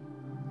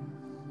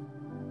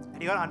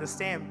 And you got to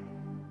understand,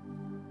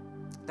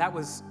 that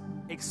was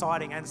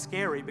exciting and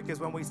scary, because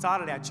when we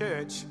started our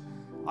church,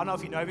 I don't know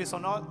if you know this or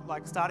not,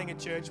 like starting a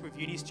church with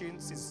uni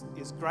students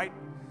is great,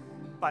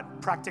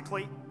 but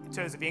practically, in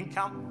terms of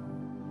income,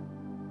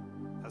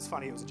 that's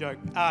funny, it was a joke.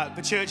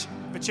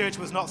 The church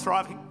was not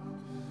thriving,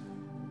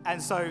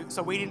 and so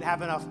we didn't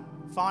have enough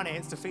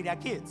finance to feed our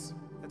kids.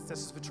 That's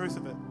just the truth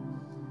of it.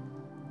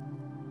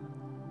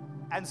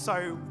 And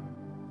so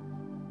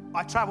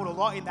I traveled a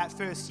lot in that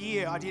first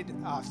year. I did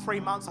 3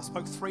 months. I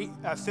spoke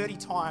 30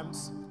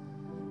 times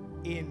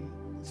in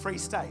 3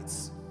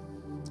 states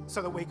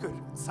so that we could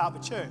start the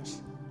church.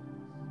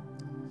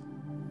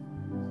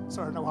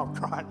 Sorry, I don't know why I'm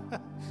crying.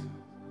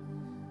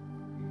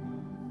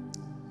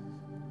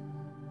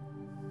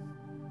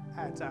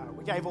 And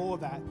we gave all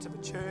of that to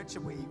the church,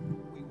 and we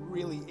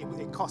really,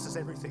 it cost us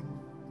everything.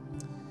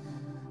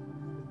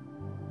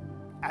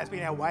 has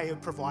been our way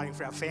of providing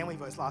for our family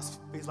these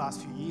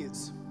last few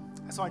years.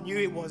 And so I knew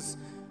it was,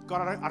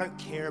 God, I don't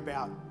care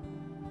about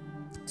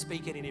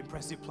speaking in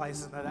impressive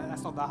places. No,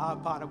 that's not the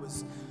hard part. It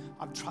was,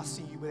 I'm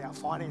trusting you with our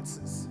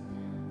finances.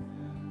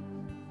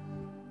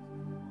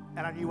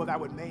 And I knew what that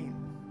would mean.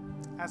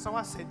 And so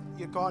I said,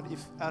 yeah, God,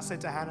 I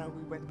said to Hannah,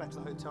 we went back to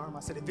the hotel room,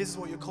 I said, if this is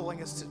what you're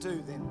calling us to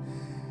do, then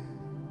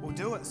we'll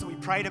do it. So we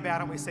prayed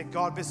about it and we said,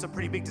 God, this is a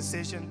pretty big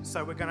decision,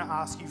 so we're going to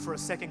ask you for a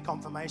second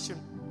confirmation.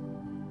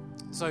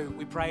 So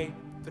we prayed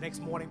the next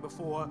morning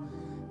before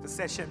the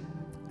session,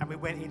 and we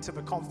went into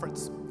the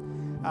conference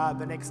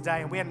the next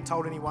day, and we hadn't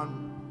told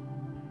anyone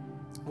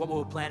what we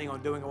were planning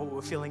on doing or what we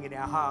were feeling in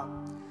our heart.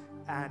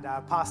 And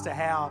Pastor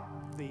Howe,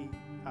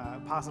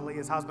 Pastor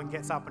Leah's husband,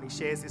 gets up and he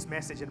shares this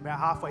message, and about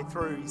halfway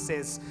through he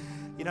says,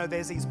 you know,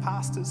 there's these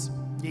pastors,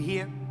 you're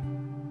here,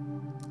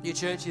 your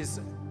church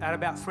is at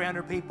about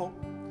 300 people,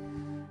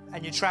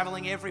 and you're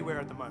traveling everywhere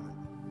at the moment.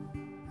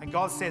 And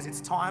God says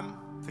it's time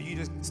for you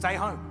to stay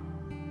home.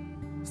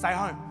 Stay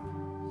home.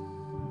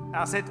 And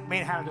I said, me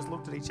and Hannah just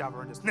looked at each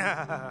other and just,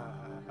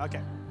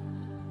 okay.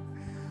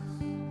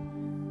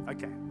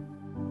 Okay.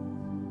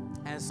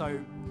 And so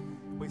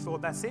we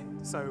thought, that's it.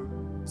 So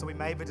we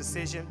made the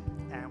decision,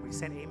 and we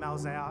sent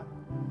emails out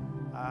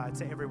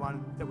to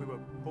everyone that we were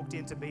booked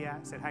in to be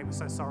at. Said, hey, we're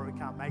so sorry we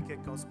can't make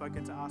it. God's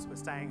spoken to us. We're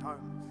staying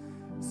home.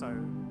 So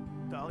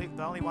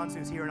the only ones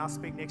who's hearing us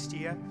speak next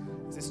year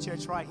is this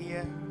church right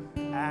here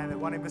and the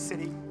one in the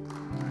city,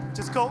 which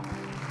is cool.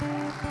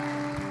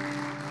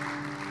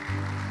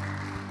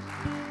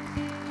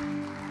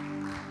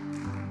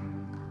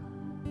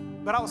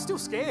 But I was still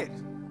scared.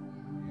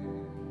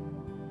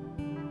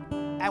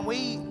 And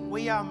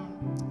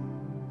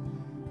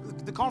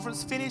the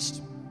conference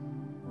finished,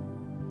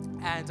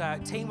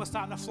 and team was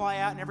starting to fly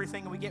out and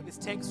everything, and we get this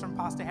text from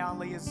Pastor Howe and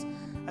Leah's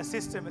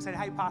assistant that said,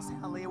 hey, Pastor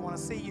Howe and Leah want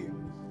to see you.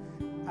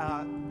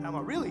 And I'm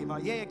like, really? I'm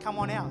like, yeah, come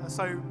on out. And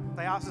so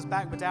they asked us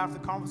back the day after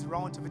the conference, we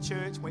roll into the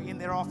church, we're in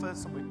their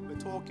office, and we're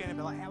talking, and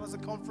they're like, how was the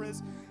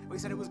conference? And we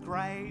said it was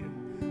great,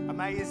 and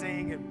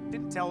amazing, and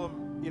didn't tell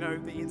them, you know,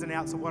 the ins and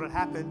outs of what had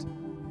happened.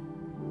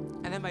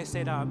 And then they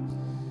said,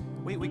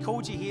 we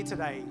called you here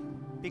today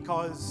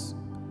because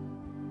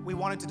we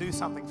wanted to do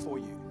something for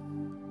you.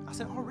 I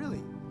said, oh,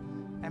 really?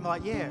 And they're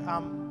like, yeah,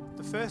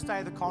 the first day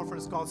of the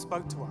conference, God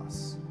spoke to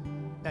us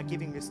about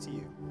giving this to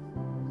you.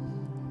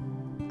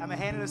 And they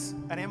handed us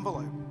an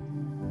envelope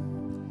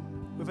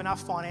with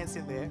enough finance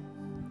in there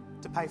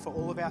to pay for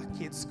all of our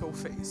kids' school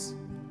fees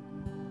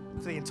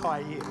for the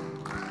entire year.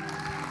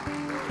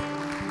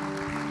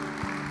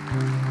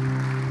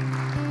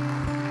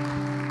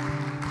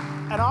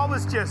 And I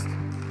was just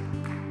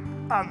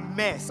a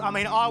mess. I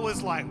mean, I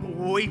was like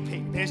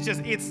weeping. There's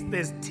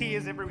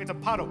tears everywhere. It's a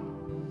puddle.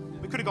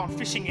 We could have gone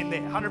fishing in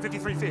there,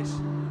 153 fish.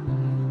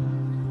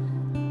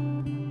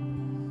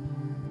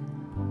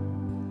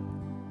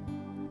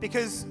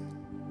 Because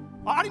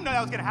I didn't know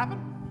that was going to happen.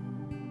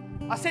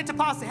 I said to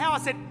Pastor Howe, I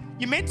said,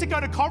 you're meant to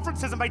go to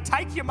conferences and they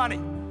take your money.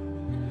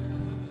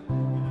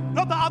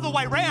 Not the other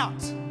way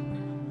round.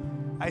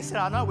 They said,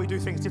 I know we do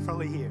things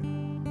differently here.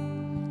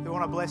 We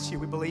want to bless you.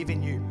 We believe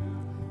in you.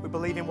 We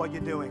believe in what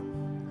you're doing.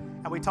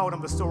 And we told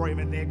them the story,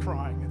 and they're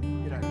crying, and,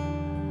 you know.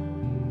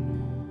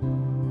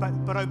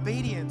 But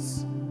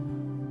obedience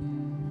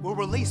will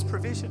release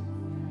provision.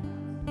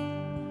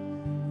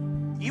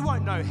 You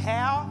won't know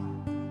how,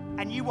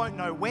 and you won't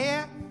know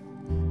where,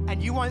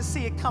 and you won't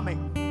see it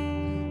coming.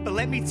 But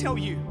let me tell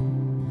you,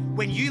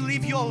 when you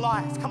live your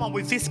life, come on,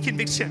 with this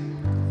conviction,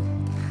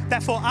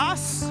 that for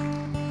us,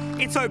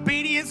 it's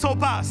obedience or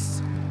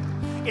bust.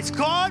 It's,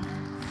 God,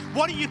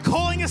 what are you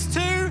calling us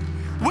to?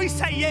 We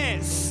say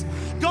yes.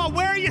 God,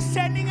 where are you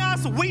sending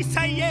us? We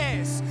say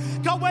yes.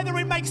 God, whether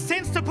it makes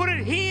sense to put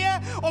it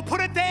here or put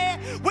it there,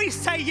 we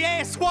say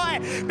yes. Why?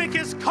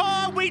 Because,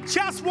 God, we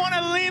just want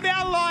to live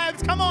our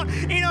lives, come on,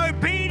 in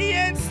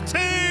obedience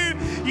to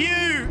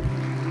you.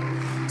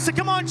 So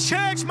come on,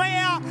 church, may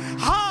our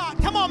heart,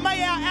 come on,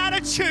 may our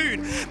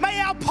attitude, may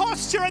our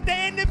posture at the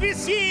end of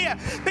this year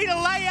be to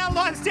lay our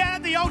lives down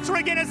at the altar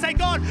again and say,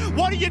 God,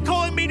 what are you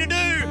calling me to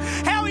do?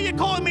 How are you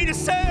calling me to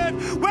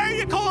serve? Where are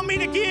you calling me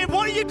to give?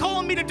 What are you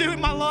calling me to do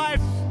in my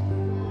life?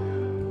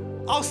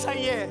 I'll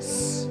say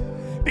yes,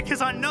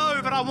 because I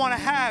know that I want to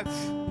have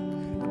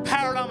the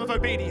paradigm of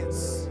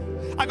obedience.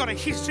 I got a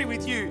history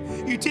with you.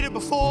 You did it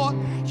before,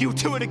 you'll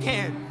do it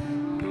again.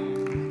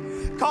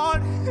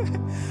 God,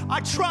 I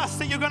trust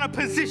that you're going to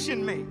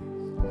position me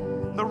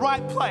in the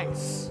right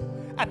place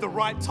at the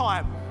right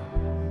time.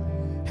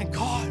 And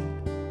God,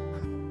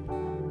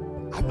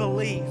 I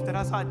believe that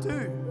as I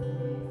do,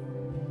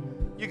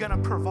 you're going to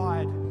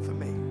provide for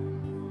me.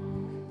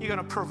 You're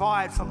going to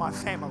provide for my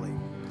family.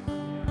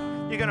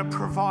 You're going to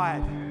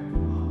provide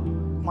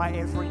my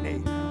every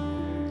need.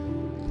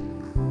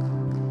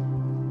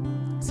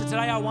 So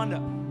today I wonder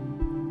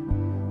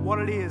what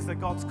it is that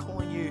God's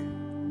calling you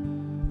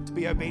to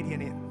be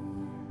obedient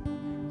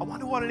in. I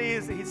wonder what it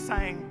is that he's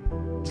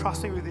saying,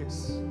 trust me with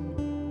this.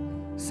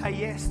 Say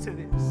yes to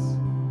this.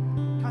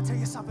 Can I tell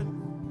you something?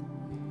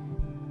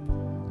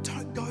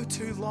 Don't go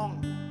too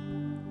long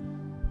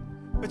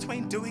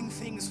between doing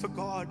things for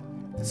God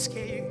that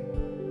scare you.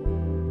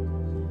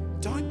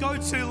 Don't go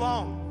too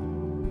long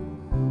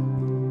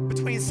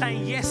between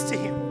saying yes to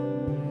Him.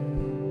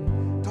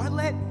 Don't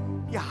let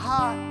your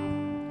heart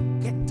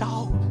get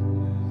dulled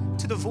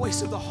to the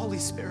voice of the Holy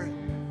Spirit.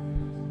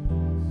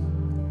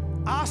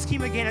 Ask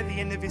Him again at the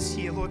end of this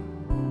year, Lord,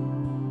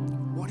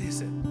 what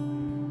is it?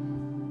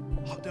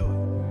 I'll do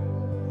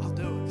it. I'll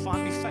do it.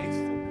 Find me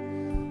faithful.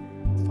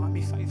 Find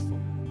me faithful.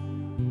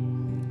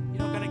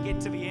 You're not going to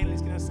get to the end.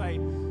 He's going to say,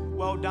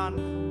 well done,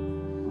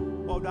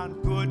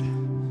 good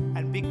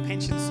and big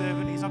pension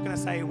servant. He's not going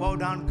to say, well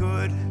done,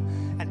 good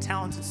and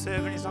talented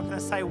servant. He's not going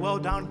to say, well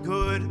done,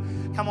 good.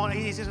 Come on,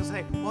 he's just going to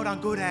say, well done,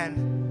 good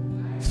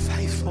and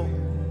faithful.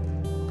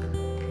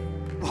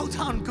 Well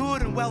done,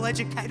 good and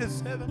well-educated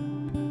servant.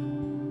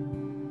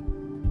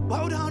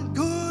 Well done,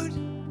 good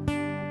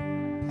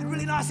and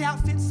really nice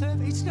outfit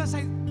servant. He's just going to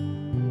say,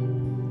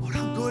 well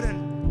done, good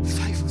and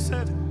faithful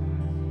servant.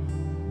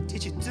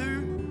 Did you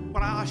do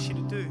what I asked you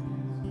to do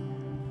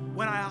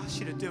when I asked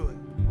you to do it?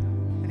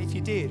 And if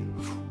you did,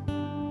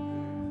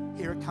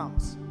 here it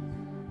comes.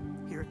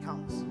 Here it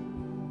comes.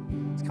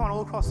 So come on,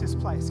 all across this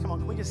place. Come on,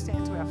 can we just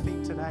stand to our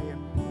feet today?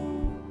 And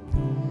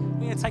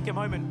we're going to take a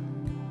moment.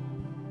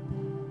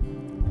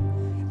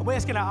 And we're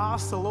just going to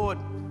ask the Lord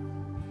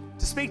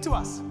to speak to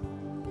us.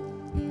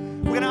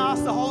 We're going to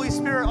ask the Holy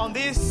Spirit on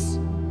this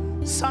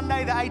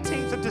Sunday, the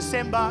 18th of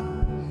December,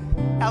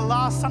 our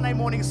last Sunday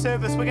morning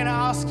service. We're going to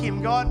ask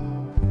Him, God,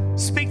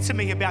 speak to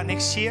me about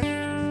next year.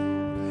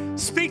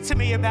 Speak to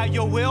me about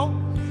your will.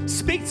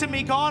 Speak to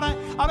me, God.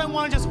 I don't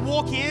want to just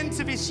walk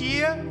into this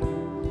year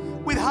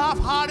with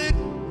half-hearted,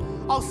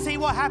 I'll see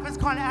what happens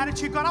kind of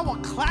attitude. God, I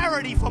want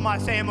clarity for my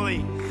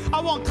family.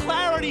 I want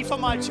clarity for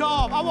my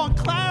job. I want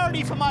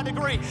clarity for my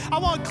degree. I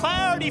want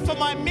clarity for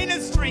my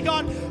ministry.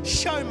 God,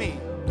 show me.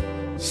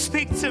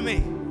 Speak to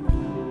me.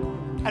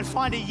 And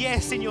find a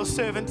yes in your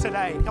servant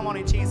today. Come on,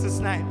 in Jesus'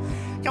 name.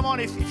 Come on,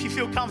 if you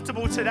feel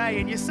comfortable today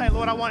and you say,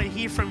 Lord, I want to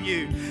hear from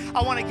you.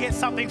 I want to get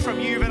something from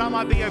you, but I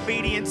might be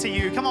obedient to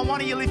you. Come on, why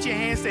don't you lift your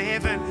hands to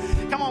heaven?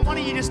 Come on, why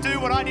don't you just do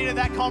what I did at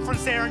that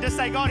conference there and just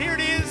say, God, here it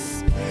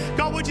is.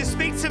 God, would you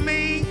speak to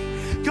me?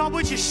 God,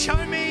 would you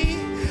show me?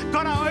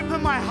 God, I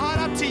open my heart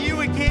up to you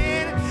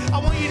again. I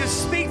want you to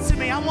speak to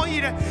me. I want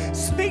you to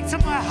speak to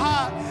my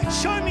heart.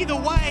 Show me the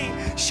way.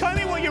 Show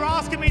me what you're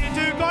asking me to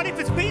do. God, if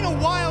it's been a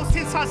while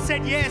since I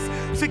said yes,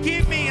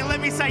 forgive me and let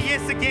me say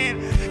yes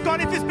again.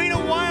 God, if it's been a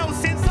while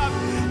since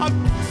I've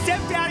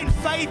stepped out in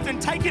faith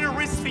and taken a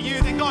risk for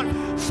you, then God,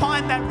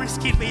 find that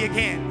risk in me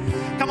again.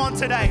 Come on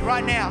today,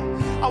 right now.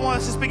 I want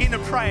us to just begin to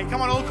pray.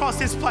 Come on, all across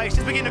this place,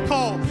 just begin to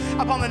call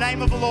upon the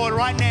name of the Lord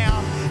right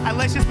now. And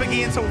let's just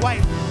begin to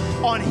wait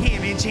on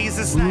Him in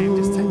Jesus' name.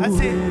 That's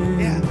it.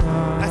 Yeah.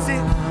 That's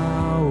it.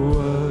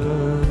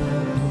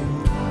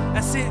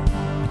 That's it.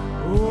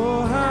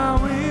 Oh, how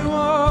we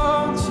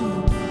want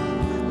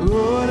you.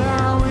 Lord,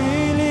 how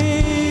we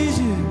need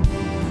you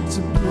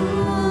to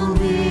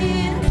move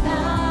in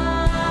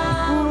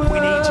power. We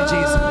need you,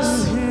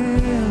 Jesus.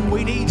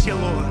 We need you,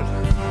 Lord.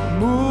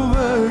 Move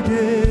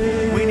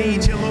again. We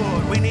need you,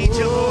 Lord. We need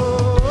you, Lord.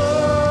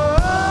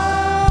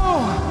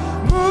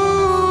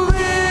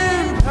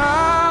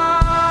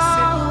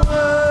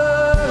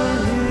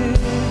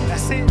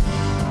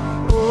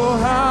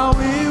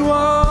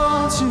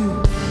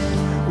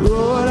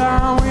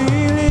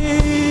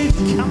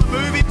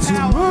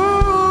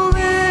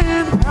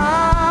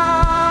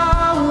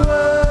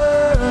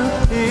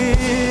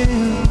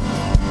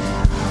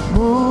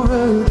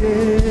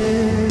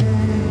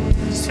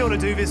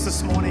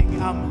 This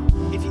morning,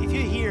 if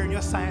you're here and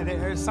you're saying that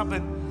there's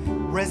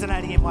something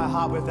resonating in my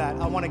heart with that,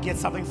 I want to get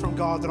something from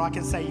God that I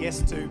can say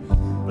yes to. I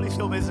really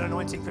feel there's an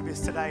anointing for this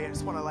today. I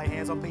just want to lay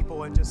hands on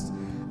people and just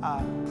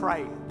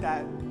pray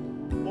that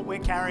what we're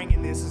carrying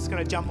in this is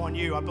going to jump on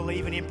you. I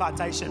believe in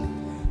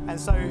impartation. And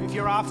so if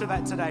you're after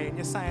that today and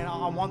you're saying,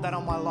 I want that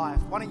on my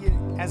life, why don't you,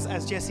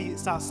 as Jesse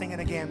starts singing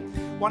again,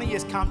 why don't you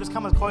just come as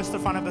close to the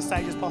front of the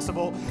stage as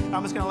possible. And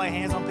I'm just going to lay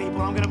hands on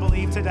people. I'm going to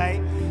believe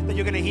today that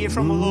you're going to hear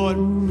from the Lord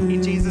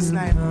in Jesus'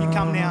 name. You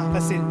come now.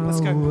 That's it.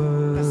 Let's go.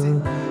 That's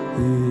it.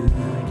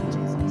 Thank you,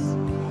 Jesus.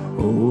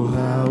 Oh,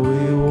 how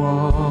we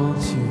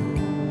want you.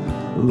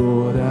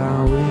 Lord,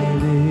 how we